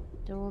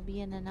 There will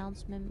be an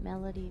announcement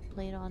melody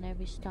played on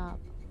every stop.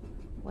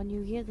 When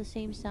you hear the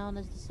same sound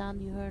as the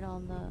sound you heard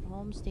on the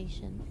home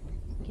station,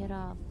 get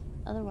off.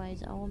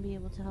 Otherwise, I won't be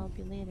able to help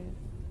you later.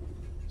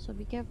 So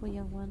be careful,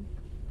 young one.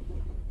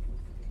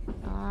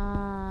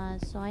 Ah,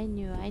 so I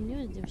knew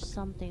there was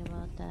something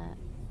about that.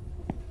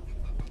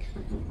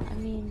 I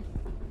mean,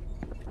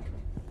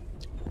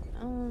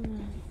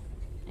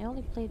 I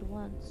only played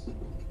once.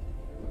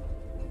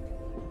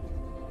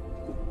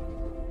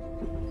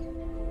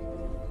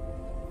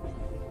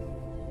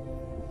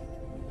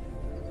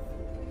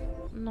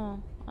 No,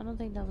 I don't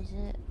think that was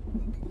it.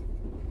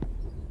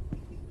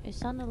 It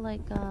sounded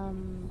like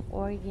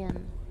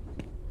organ,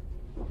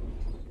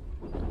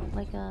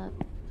 like a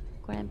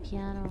grand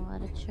piano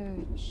at a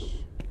church.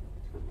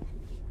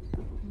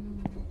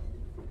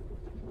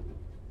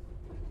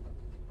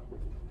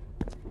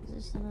 Is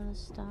this another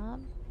stop?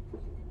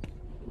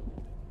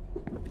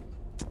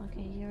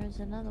 Okay, here is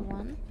another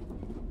one.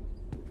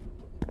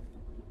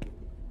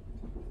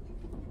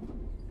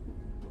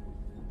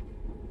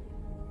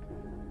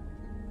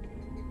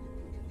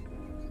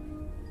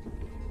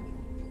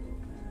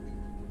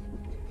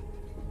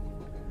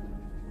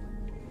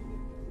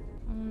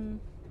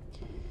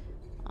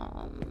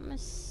 It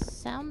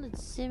sounded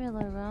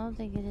similar, but I don't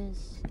think it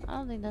is. I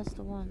don't think that's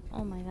the one.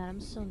 Oh my god, I'm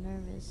so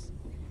nervous.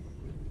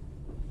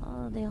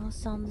 Oh, they all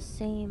sound the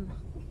same.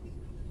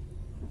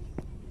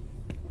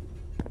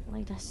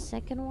 Like the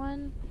second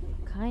one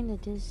kinda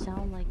did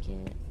sound like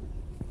it.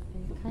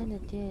 It kinda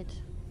did.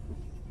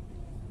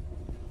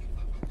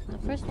 The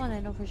first one I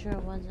know for sure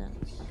it wasn't.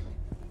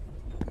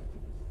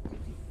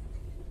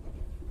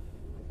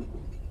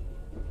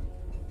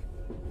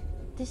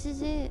 This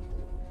is it.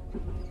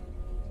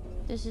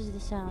 This is the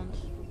sound.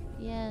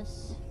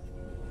 Yes.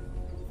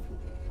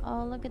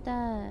 Oh, look at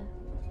that.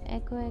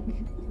 Echoic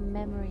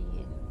memory.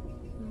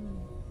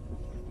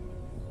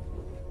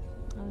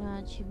 I got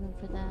an achievement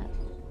for that.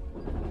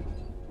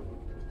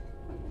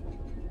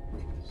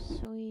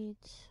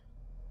 Sweet.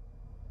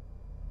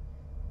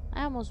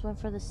 I almost went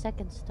for the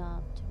second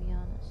stop, to be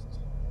honest.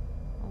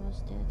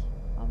 Almost did.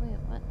 Oh wait,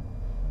 what?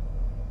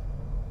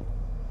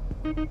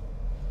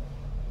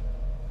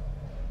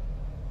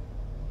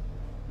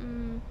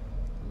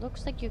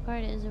 Looks like your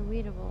card isn't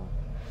readable.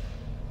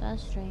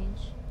 That's strange.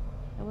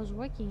 It was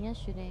working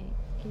yesterday.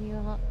 Can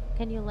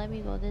you let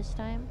me go this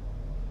time?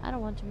 I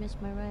don't want to miss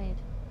my ride.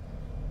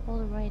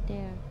 Hold it right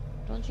there.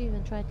 Don't you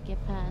even try to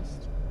get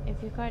past.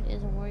 If your card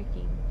isn't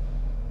working,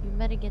 you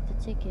better get the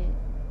ticket.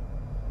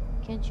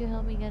 Can't you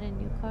help me get a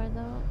new card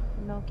though?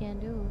 No can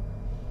do.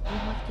 You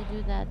have to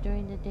do that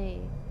during the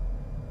day.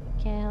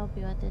 Can't help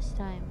you at this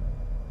time.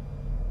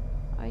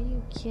 Are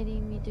you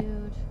kidding me,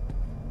 dude?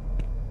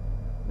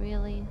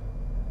 Really?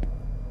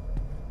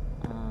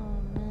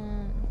 Oh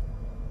man.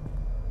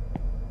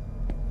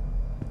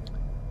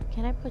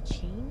 Can I put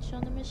change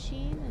on the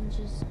machine and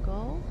just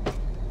go?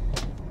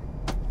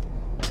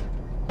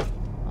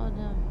 Oh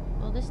no.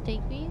 Will this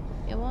take me?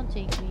 It won't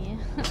take me.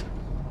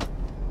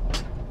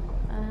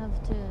 I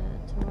have to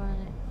run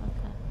it.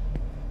 Okay.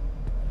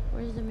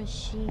 Where's the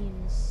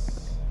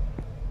machines?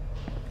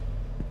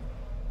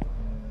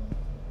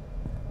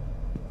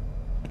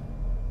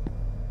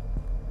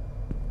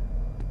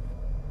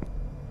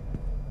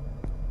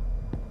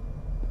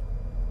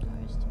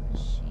 Where's the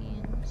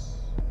machines?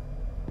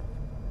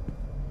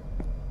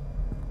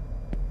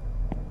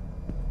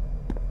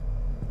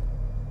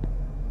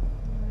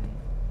 Alright.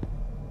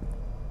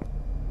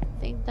 I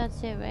think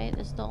that's it, right?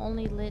 It's the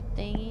only lit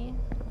thingy.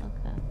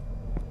 Okay.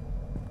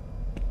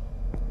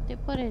 They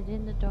put it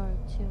in the dark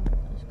too.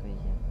 That's crazy.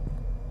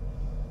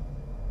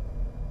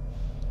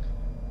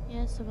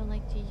 Yes, I would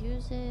like to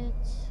use it.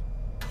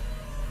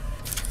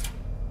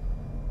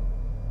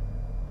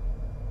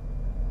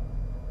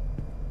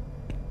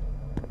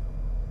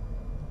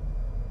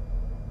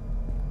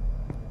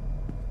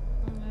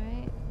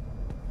 Alright.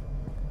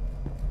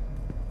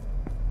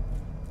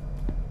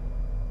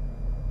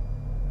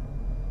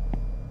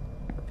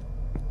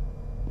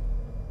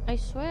 I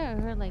swear I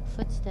heard like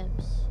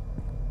footsteps.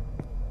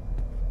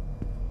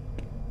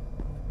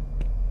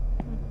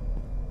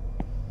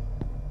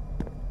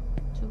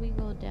 Do we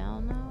go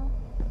down now?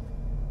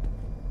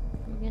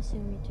 I'm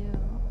guessing we do.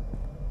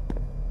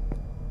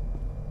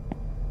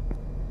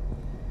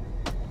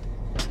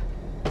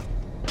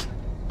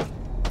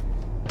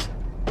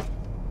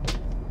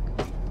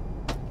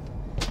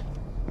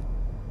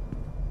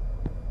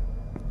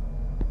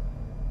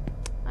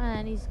 Ah,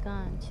 and he's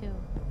gone too.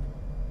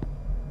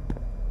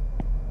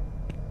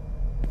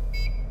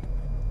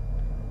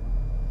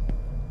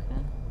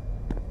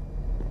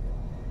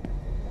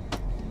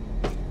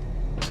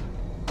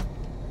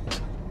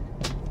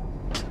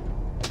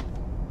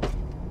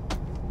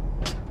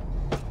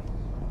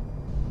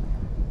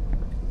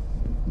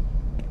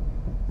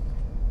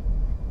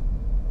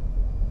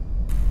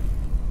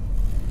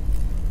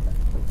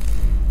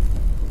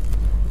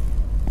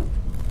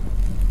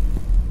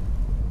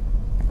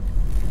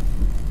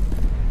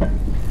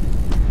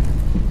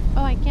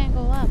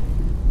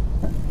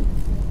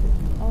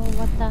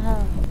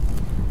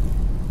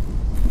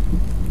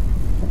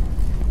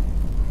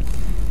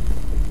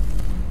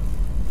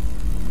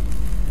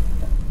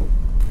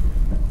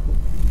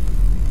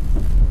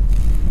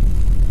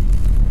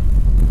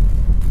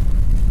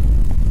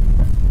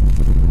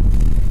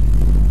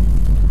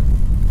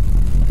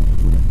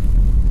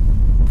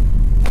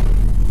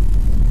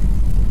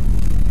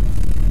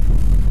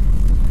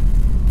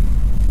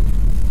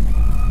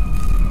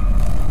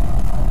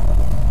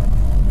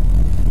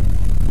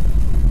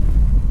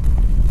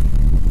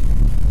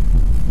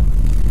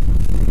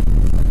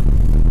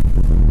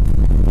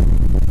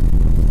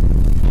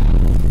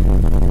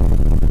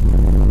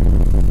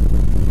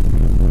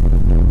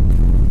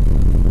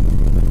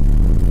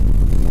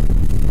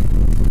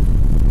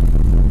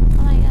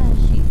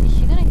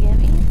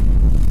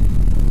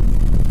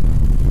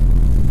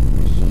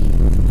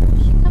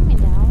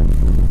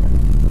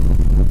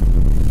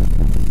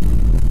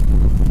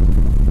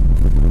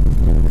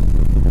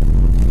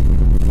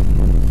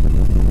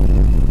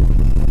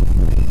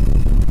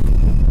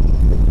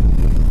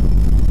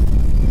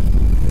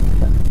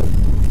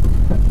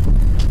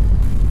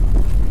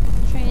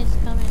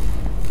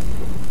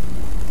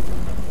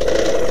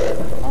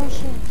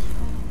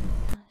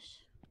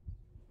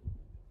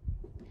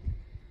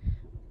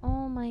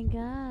 my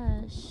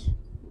gosh.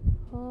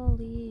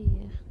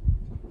 Holy.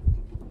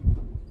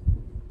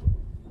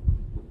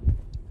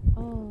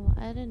 Oh,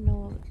 I didn't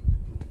know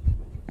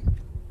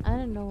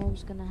what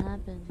was gonna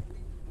happen.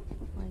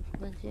 Like,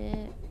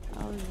 legit.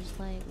 I was just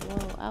like,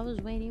 whoa. I was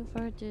waiting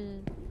for her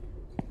to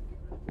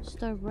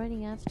start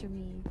running after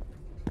me.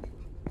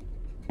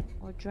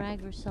 Or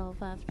drag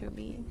herself after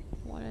me.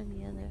 One or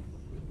the other.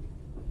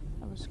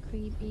 That was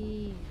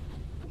creepy.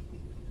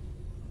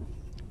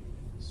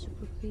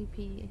 Super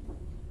creepy.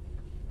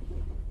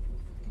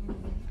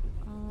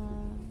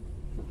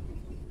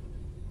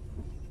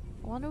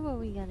 I wonder what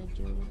we gotta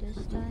do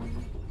this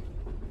time.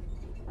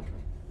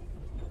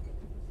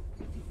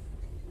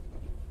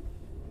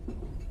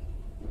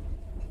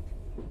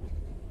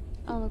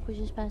 Oh look, we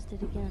just passed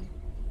it again.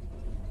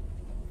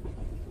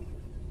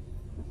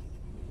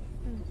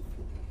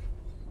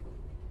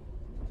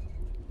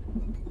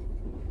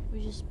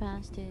 We just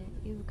passed it.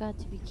 You've got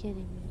to be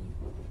kidding me.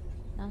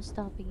 Now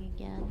stopping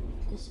again.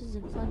 This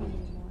isn't funny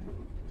anymore.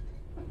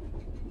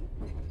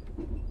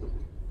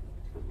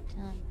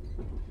 Damn.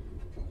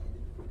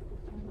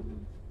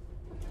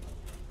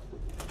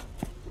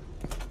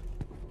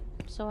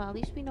 So at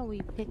least we know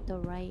we picked the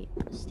right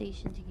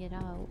station to get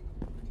out.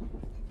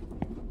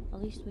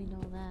 At least we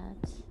know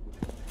that.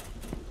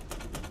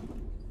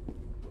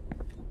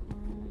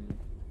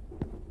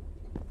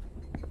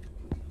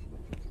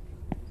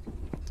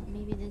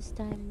 Maybe this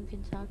time we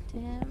can talk to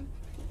him.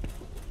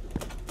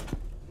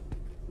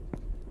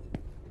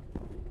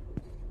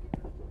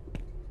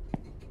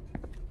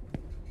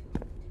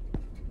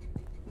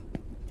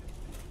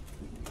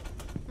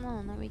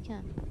 No, we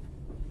can.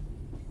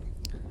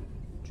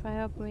 Try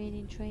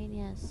operating train,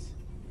 yes.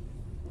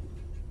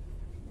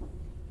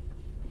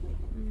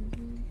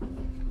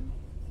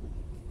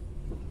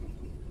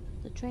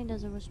 The train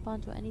doesn't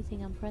respond to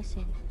anything I'm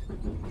pressing.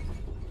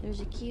 There's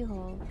a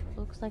keyhole.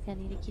 Looks like I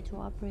need a key to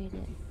operate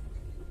it.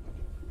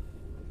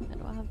 I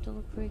don't have to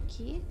look for a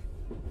key?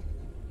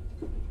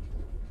 Wait,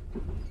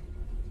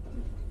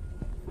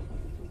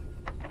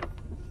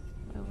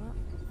 what?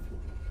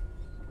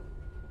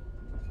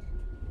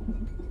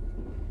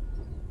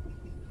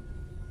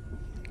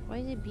 Why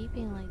is it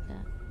beeping like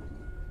that?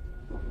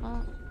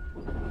 Oh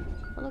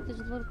look, there's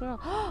a little girl.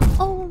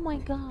 Oh my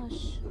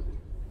gosh!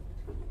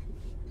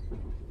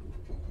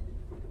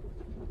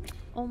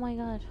 Oh my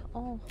god,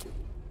 oh.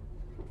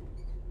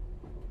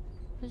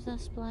 What's that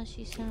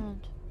splashy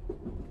sound?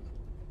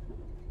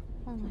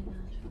 Oh my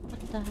god, what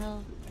the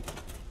hell?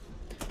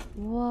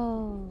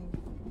 Whoa.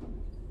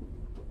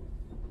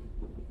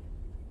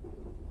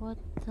 What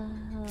the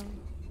hell?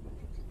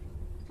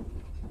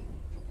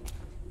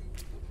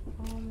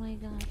 Oh my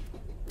god.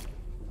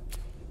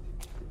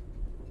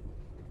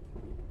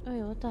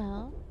 Wait, what the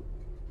hell?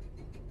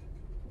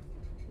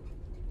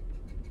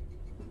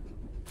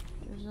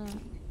 There's a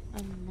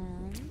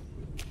man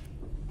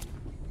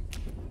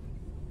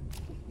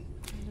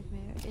in the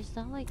mirror. Is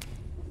that like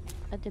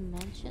a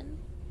dimension?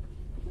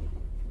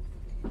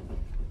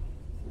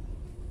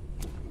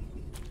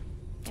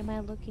 Am I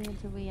looking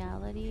into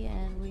reality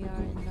and we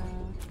are in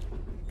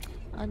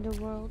the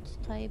underworld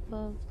type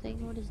of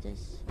thing? What is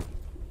this?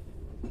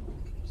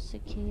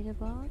 Cicada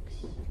box?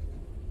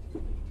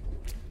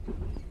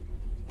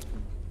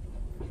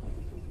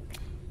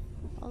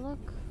 Oh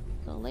look,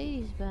 the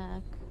lady's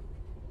back.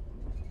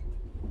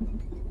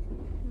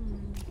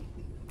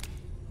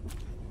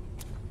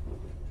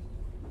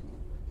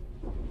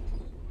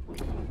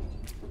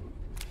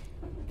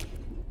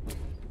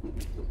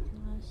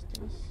 What's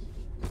this?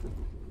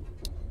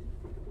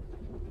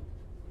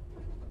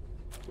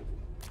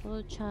 A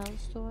little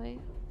child's toy.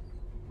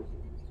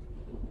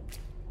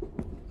 I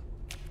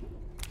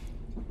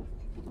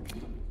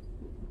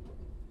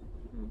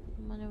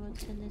wonder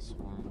what's in this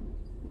one.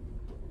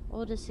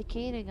 Oh, the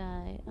cicada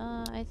guy.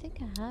 I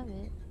think I have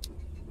it.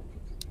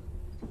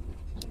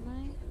 Am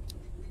I?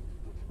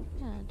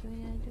 Yeah, I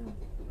do.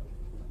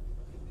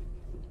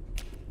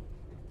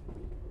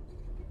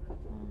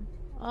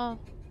 Oh,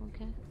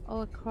 okay.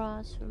 Oh,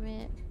 across from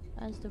it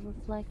as the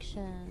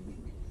reflection.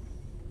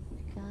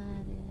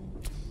 Got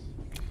it.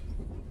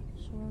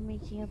 So we're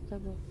making up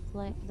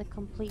the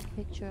complete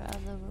picture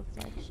of the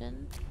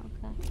reflection.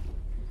 Okay.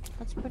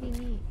 That's pretty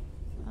neat.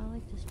 I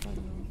like this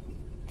puzzle.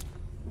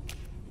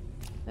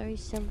 Very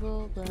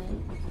simple, but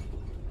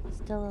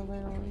still a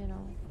little, you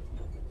know.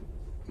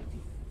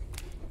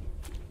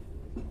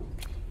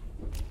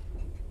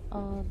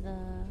 Oh, the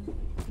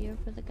beer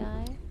for the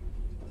guy.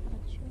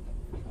 Got you.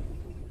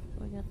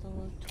 We got the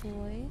little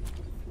toy.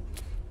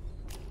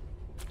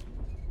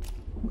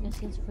 I'm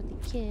guessing it's for the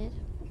kid.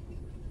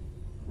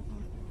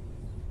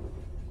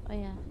 Oh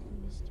yeah,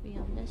 it needs to be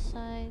on this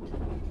side.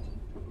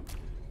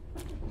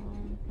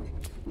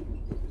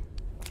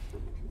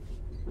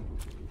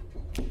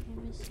 Am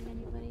I missing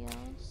anybody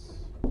else?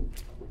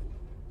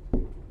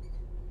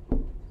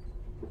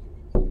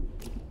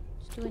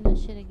 Just doing that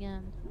shit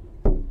again.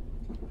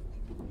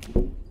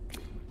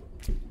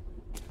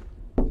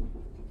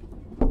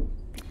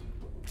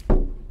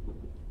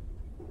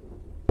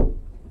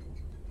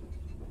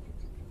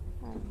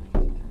 Oh my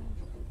god.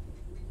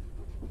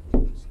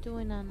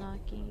 doing that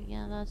knocking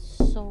again? That's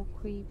so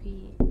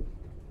creepy.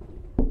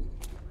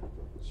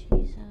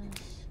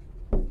 Jesus.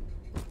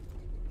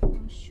 No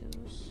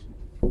shoes.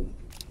 Do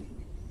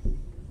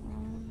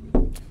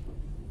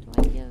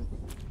I give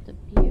the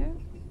beer?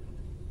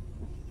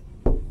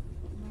 No,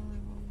 I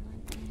won't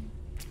let me.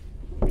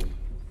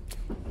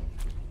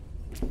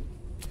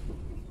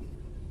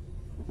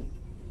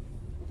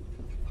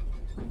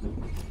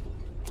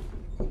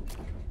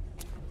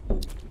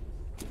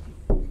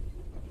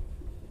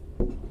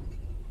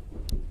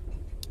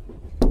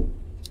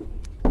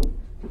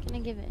 Can I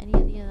give it any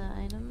of the other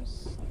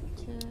items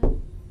to?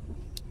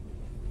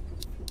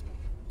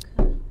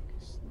 Okay,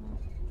 guess not.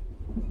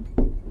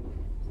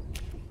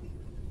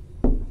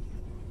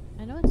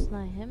 I know it's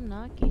not him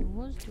knocking.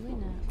 Who's doing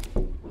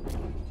that?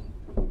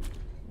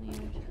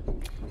 Weird.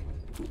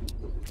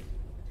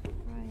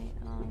 Right,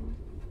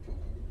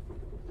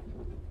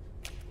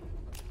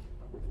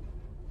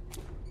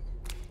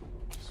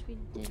 guess we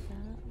did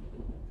that.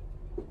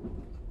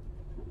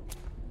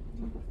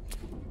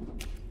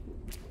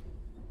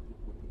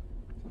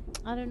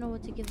 I don't know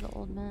what to give the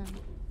old man.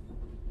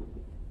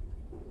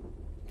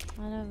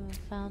 I never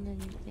found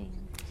anything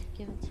to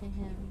give it to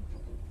him.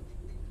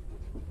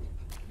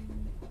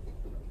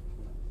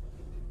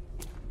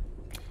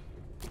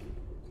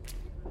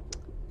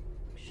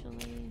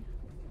 Actually...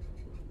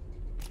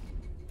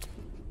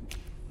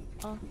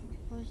 Oh,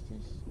 where's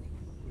this?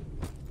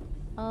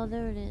 Oh,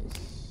 there it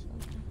is.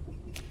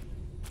 Okay.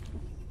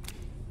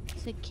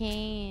 It's a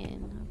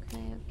cane.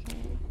 Okay,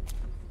 okay.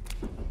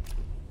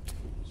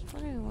 Just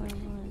wondering where it was.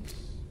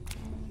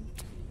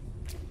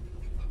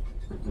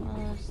 Oh,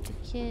 that's the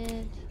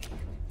kid.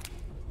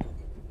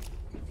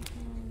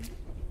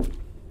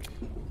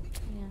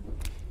 Yeah.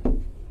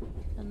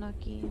 The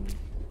knocking.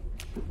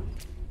 Okay.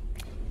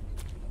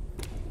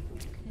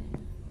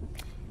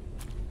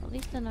 At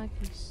least the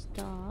knocking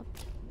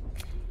stopped.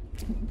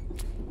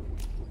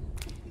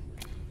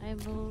 I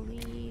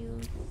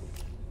believe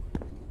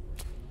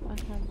I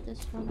have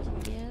this one to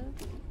give.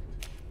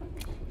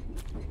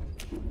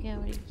 Okay, I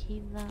already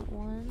gave that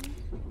one.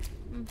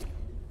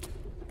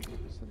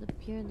 So the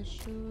beer and the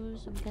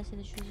shoes. I'm guessing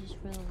the shoes is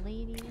for the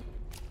lady.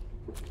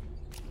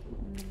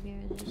 And the beer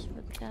is just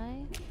for the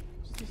guy.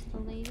 Is this the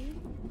lady?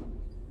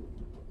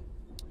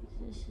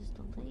 This is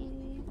the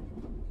lady.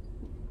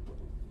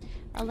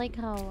 I like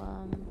how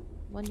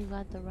when you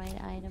got the right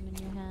item in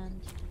your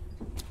hand,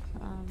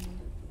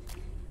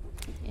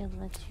 it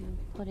lets you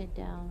put it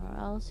down, or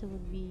else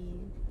it'd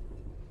be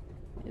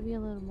a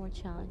little more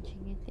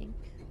challenging, I think,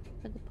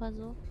 for the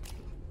puzzle.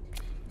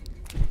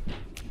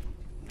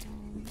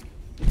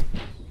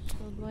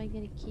 So do I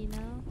get a key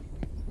now?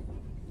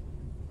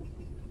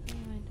 No,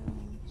 I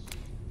don't.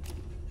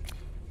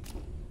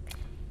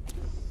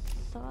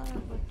 Thought I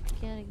would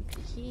get a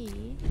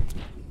key.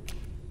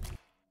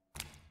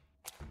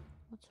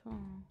 What's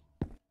wrong?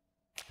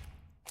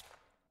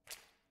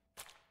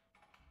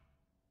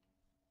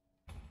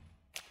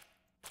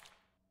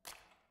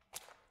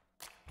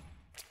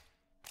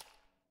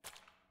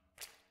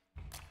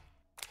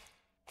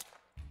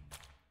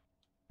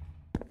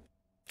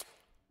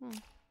 What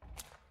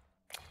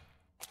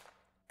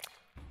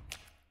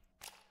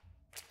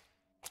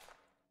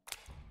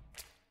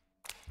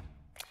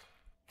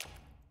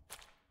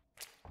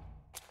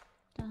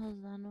the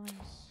hell's that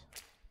noise?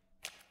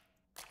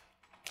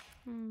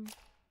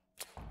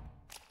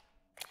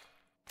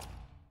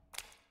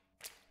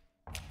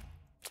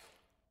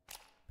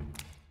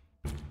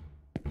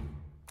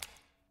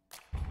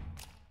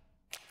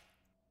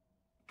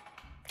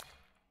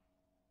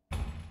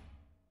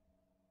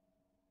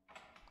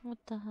 What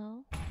the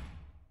hell?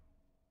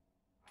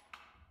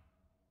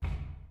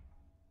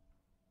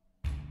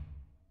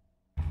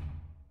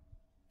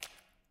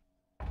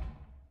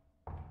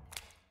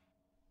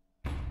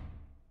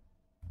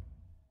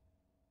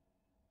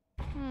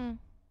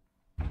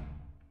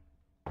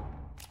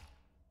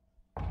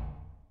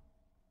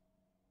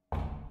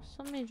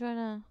 Somebody trying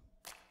to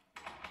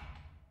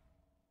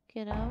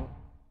get out.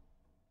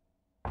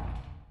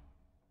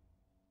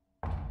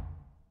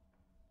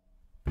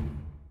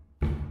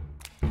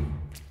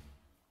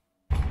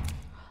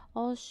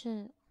 Oh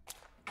shit.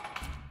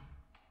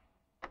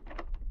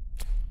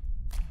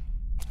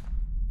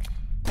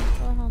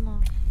 Oh hell no.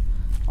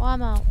 Oh,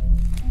 I'm out.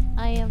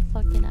 I am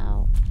fucking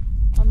out.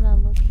 I'm not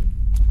looking.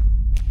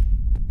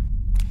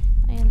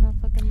 I am not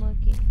fucking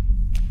looking.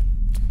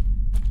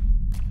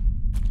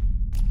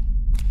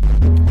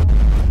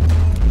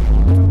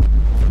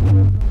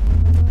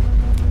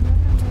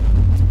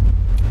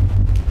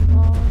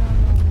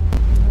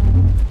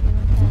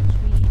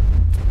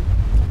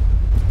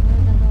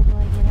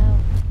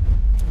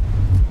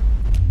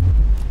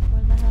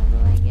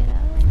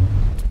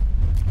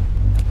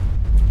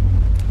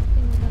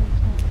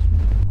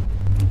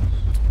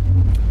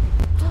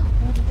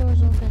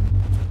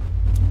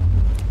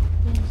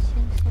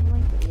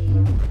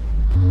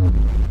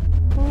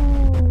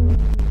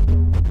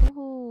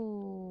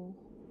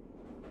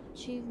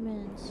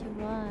 Achievement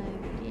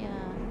survived.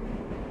 Yeah,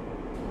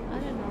 I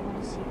did not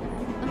want to see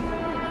that.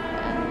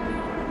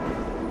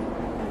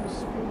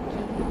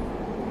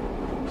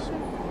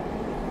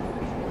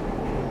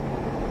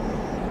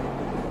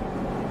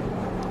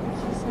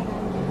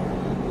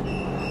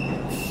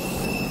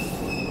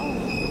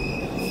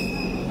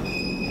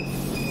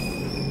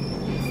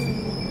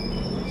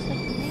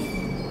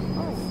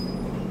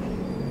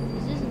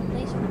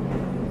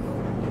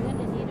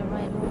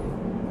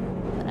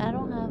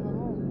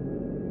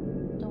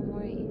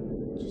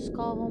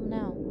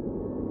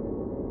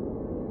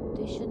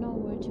 They should know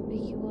where to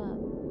pick you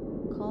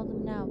up. Call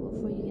them now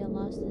before you get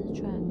lost in the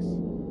tracks.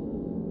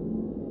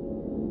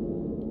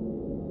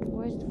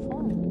 Where's the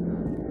phone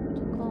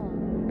to call?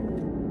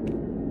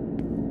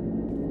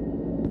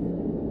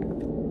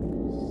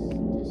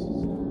 This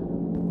is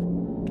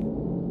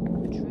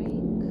a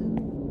drink.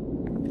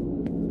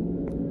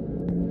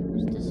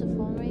 Is this a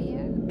phone right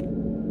here?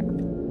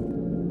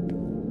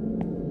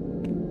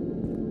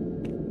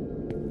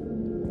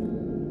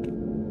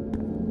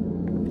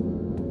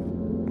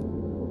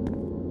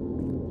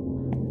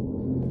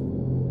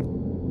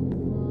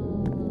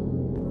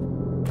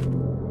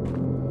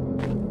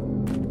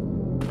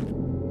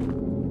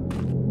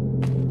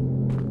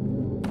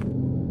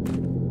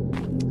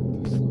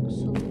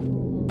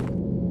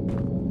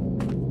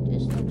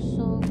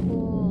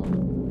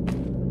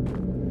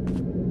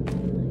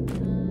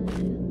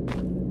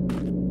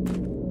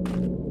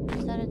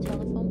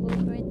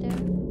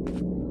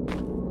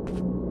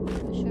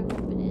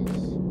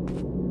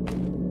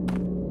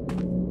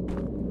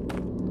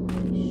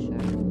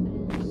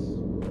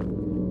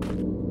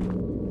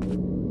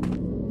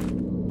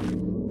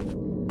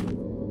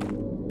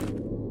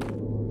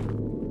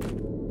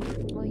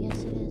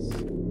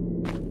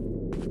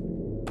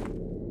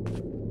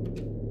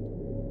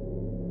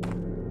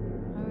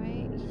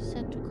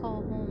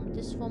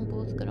 This phone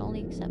booth could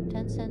only accept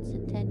 10 cents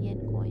and 10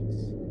 yen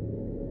coins.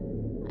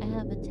 I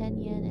have a 10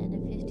 yen and a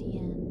 50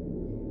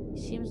 yen.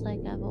 Seems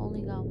like I've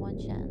only got one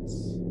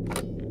chance.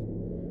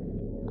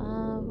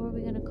 Who are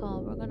we gonna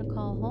call? We're gonna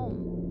call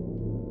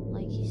home.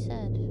 Like he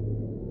said.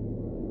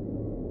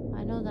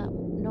 I know that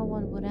no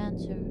one would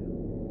answer.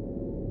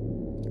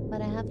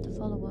 But I have to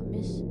follow what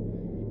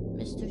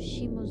Mr.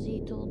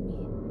 Shimozi told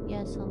me.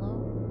 Yes, hello?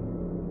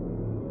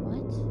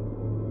 What?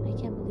 I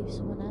can't believe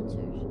someone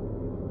answered.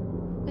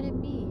 Who could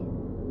it be?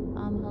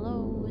 Hello,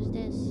 who is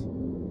this?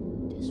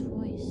 This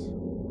voice.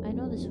 I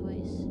know this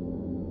voice.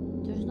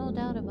 There's no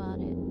doubt about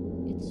it.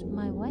 It's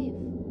my wife.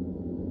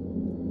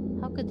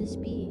 How could this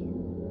be?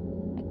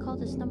 I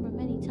called this number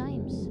many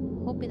times,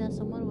 hoping that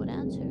someone would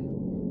answer.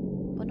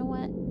 But no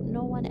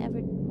one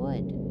ever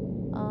would.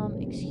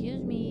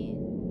 Excuse me.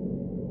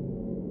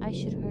 I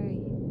should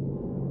hurry.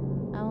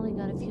 I only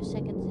got a few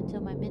seconds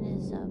until my minute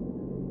is up.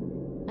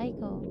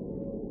 Aiko,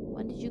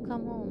 when did you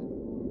come home?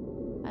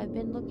 I've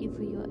been looking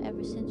for you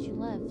ever since you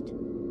left.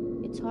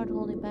 It's hard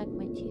holding back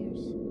my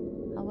tears.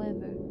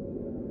 However,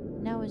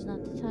 now is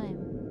not the time.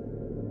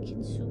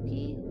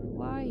 Kinsuki,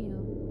 where are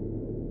you?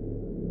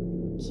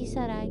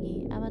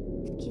 Kisaragi. I'm at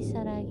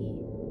Kisaragi.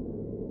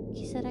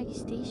 Kisaragi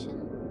station?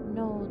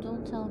 No,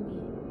 don't tell me.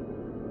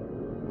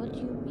 What do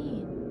you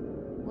mean?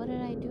 What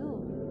did I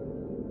do?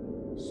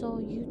 So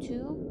you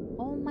too?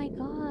 Oh my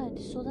god,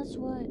 so that's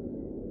what...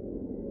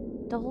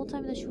 The whole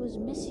time that she was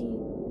missing,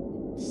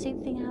 the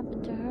same thing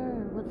happened to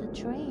her with the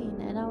train,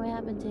 and now it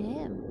happened to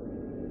him.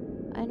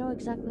 I know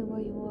exactly where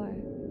you are.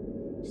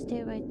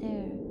 Stay right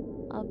there.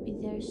 I'll be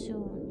there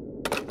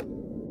soon.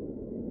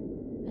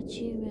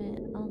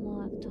 Achievement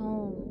unlocked.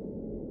 Home.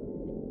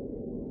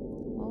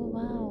 Oh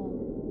wow.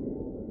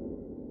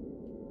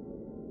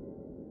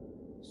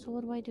 So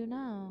what do I do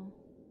now?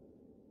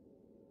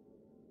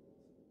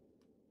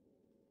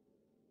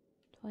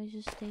 Do I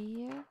just stay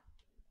here?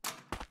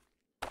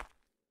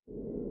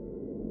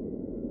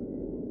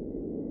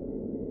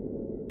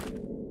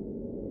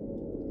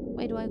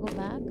 Wait, do I go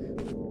back?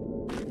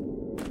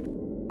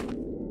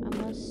 I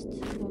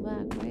must go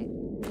back, right?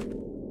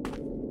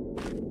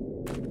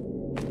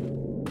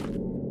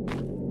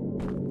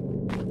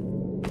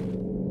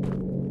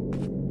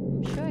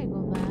 I'm sure I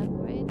go back,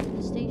 right? To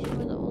the station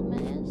where the old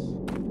man is?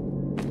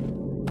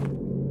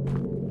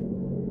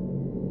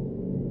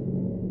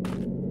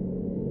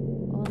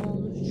 Oh,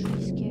 those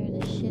trees scared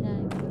the shit out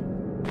of me.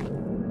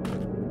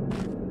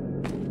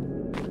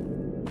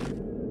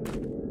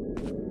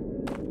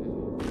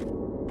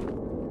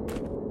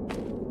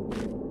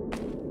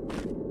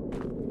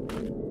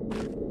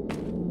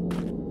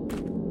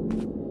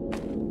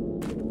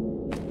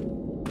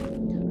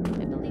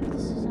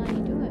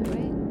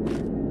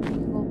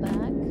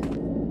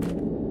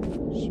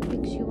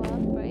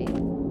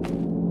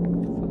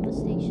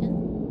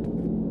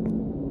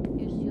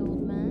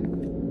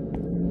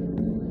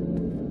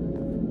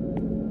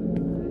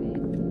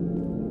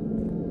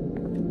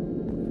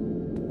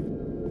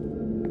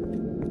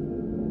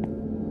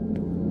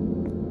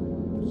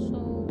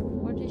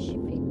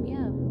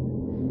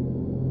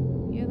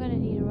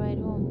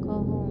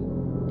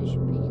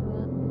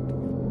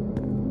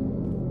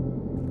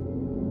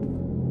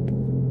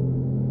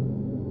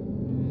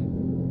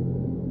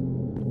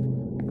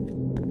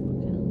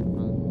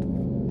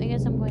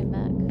 I'm going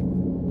back.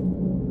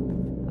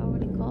 I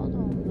already called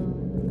home though.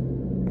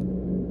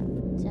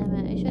 Damn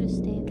it, I should have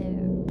stayed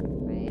there,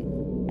 right?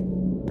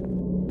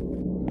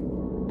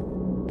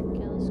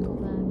 Okay, let's go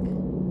back.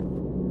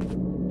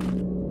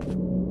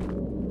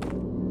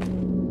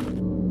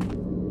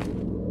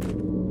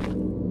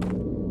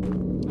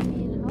 I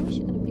mean, how is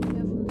she gonna pick me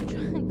up from the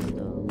tracks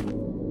though?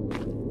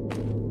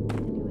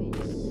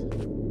 Anyways.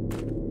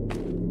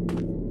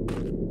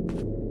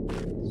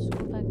 Let's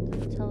go back to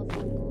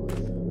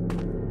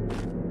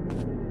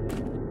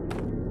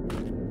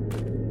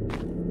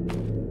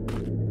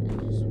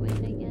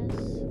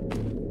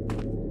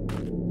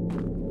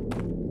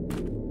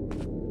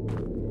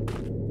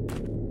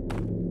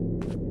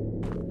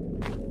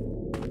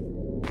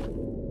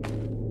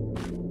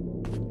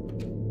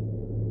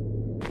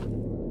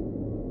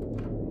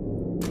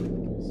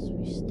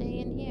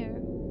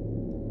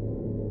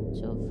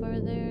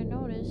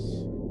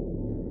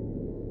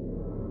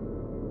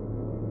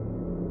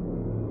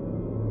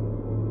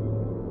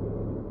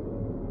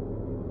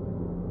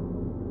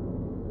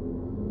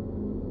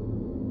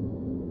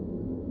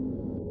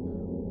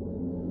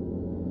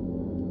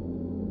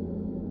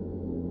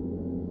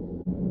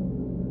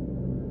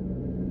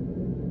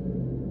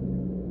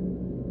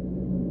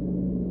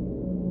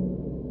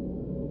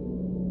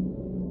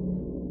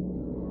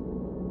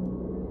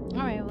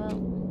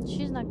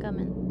she's not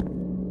coming.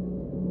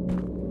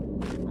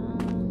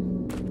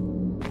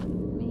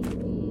 Maybe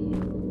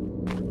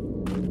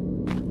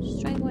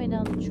just try going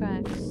down the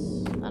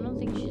tracks. I don't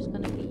think she's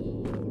gonna be.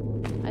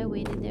 I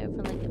waited there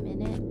for like a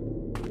minute,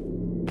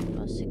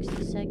 about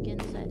 60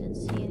 seconds. I didn't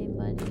see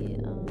anybody.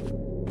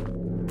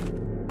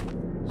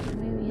 So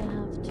maybe I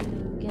have to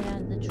get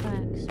out of the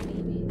tracks.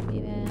 Maybe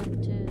I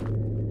have to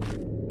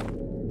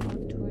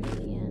walk towards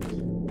the end.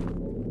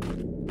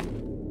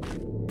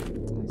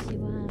 Let's see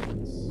what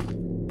happens.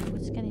 Oh,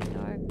 it's getting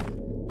dark.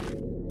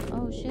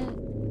 Oh shit.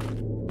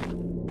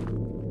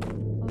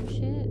 Oh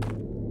shit.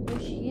 There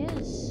she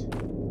is.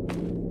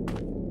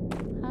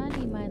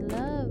 Honey, my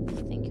love.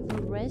 Thank you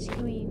for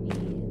rescuing me.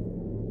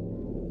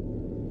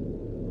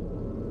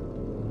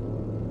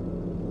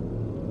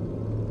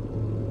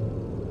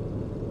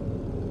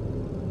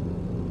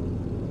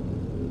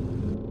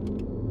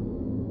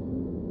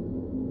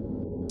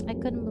 I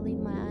couldn't believe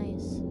my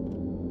eyes.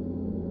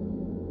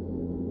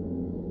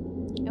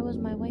 It was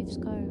my wife's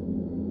car.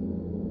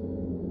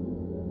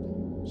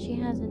 She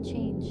hasn't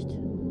changed.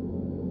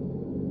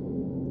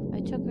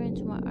 I took her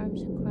into my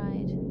arms and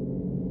cried.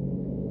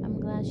 I'm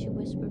glad, she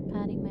whispered,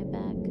 patting my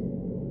back.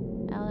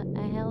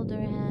 I held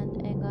her hand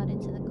and got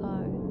into the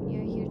car.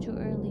 You're here too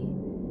early,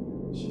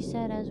 she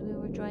said as we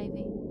were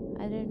driving.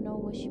 I didn't know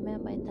what she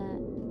meant by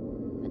that,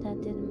 but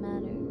that didn't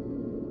matter.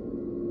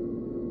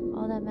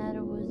 All that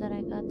mattered was that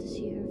I got to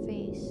see her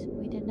face.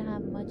 We didn't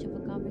have much of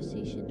a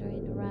conversation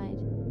during the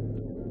ride.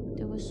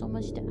 There was so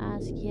much to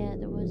ask, yet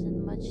there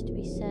wasn't much to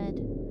be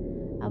said.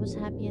 I was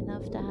happy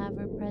enough to have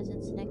her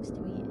presence next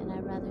to me, and I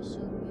rather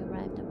soon we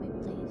arrived at my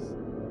place.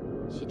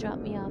 She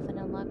dropped me off and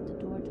unlocked the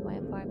door to my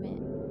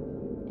apartment,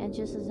 and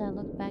just as I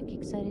looked back,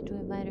 excited to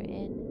invite her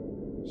in,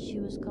 she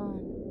was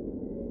gone.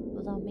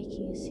 Without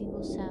making a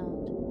single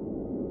sound,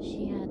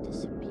 she had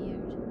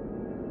disappeared.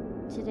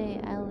 Today,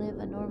 I live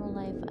a normal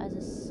life as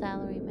a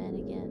salaryman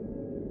again,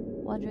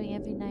 wondering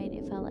every night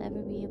if I'll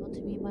ever be able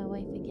to meet my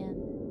wife again.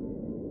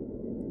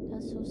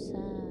 That's so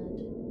sad.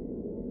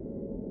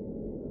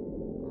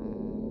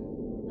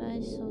 That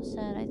is so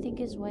sad. I think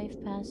his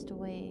wife passed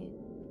away,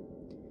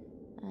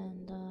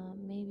 and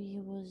maybe he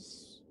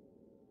was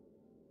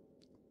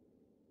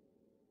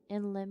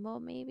in limbo,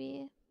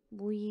 maybe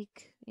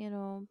weak, you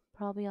know,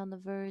 probably on the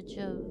verge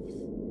of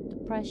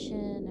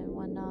depression and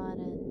whatnot.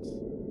 And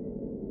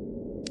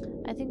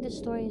I think the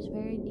story is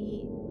very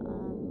neat.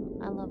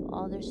 I love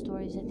all their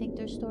stories. I think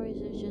their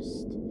stories are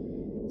just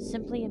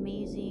simply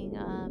amazing,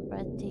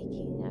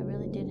 breathtaking. I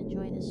really did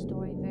enjoy this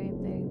story very,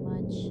 very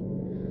much.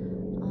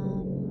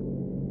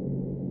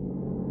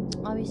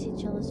 Obviously,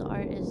 Chella's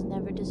art has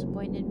never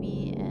disappointed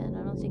me, and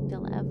I don't think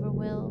they'll ever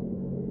will.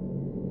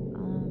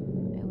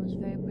 It was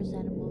very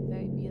presentable,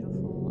 very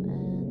beautiful,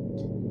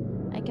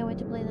 and I can't wait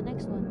to play the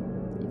next one.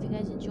 If you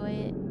guys enjoy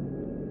it,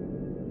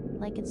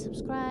 like and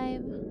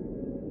subscribe.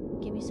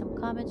 Give me some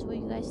comments what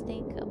you guys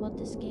think about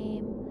this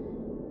game.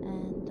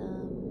 And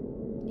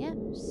yeah,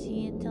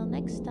 see you until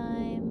next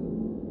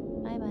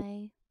time. Bye bye.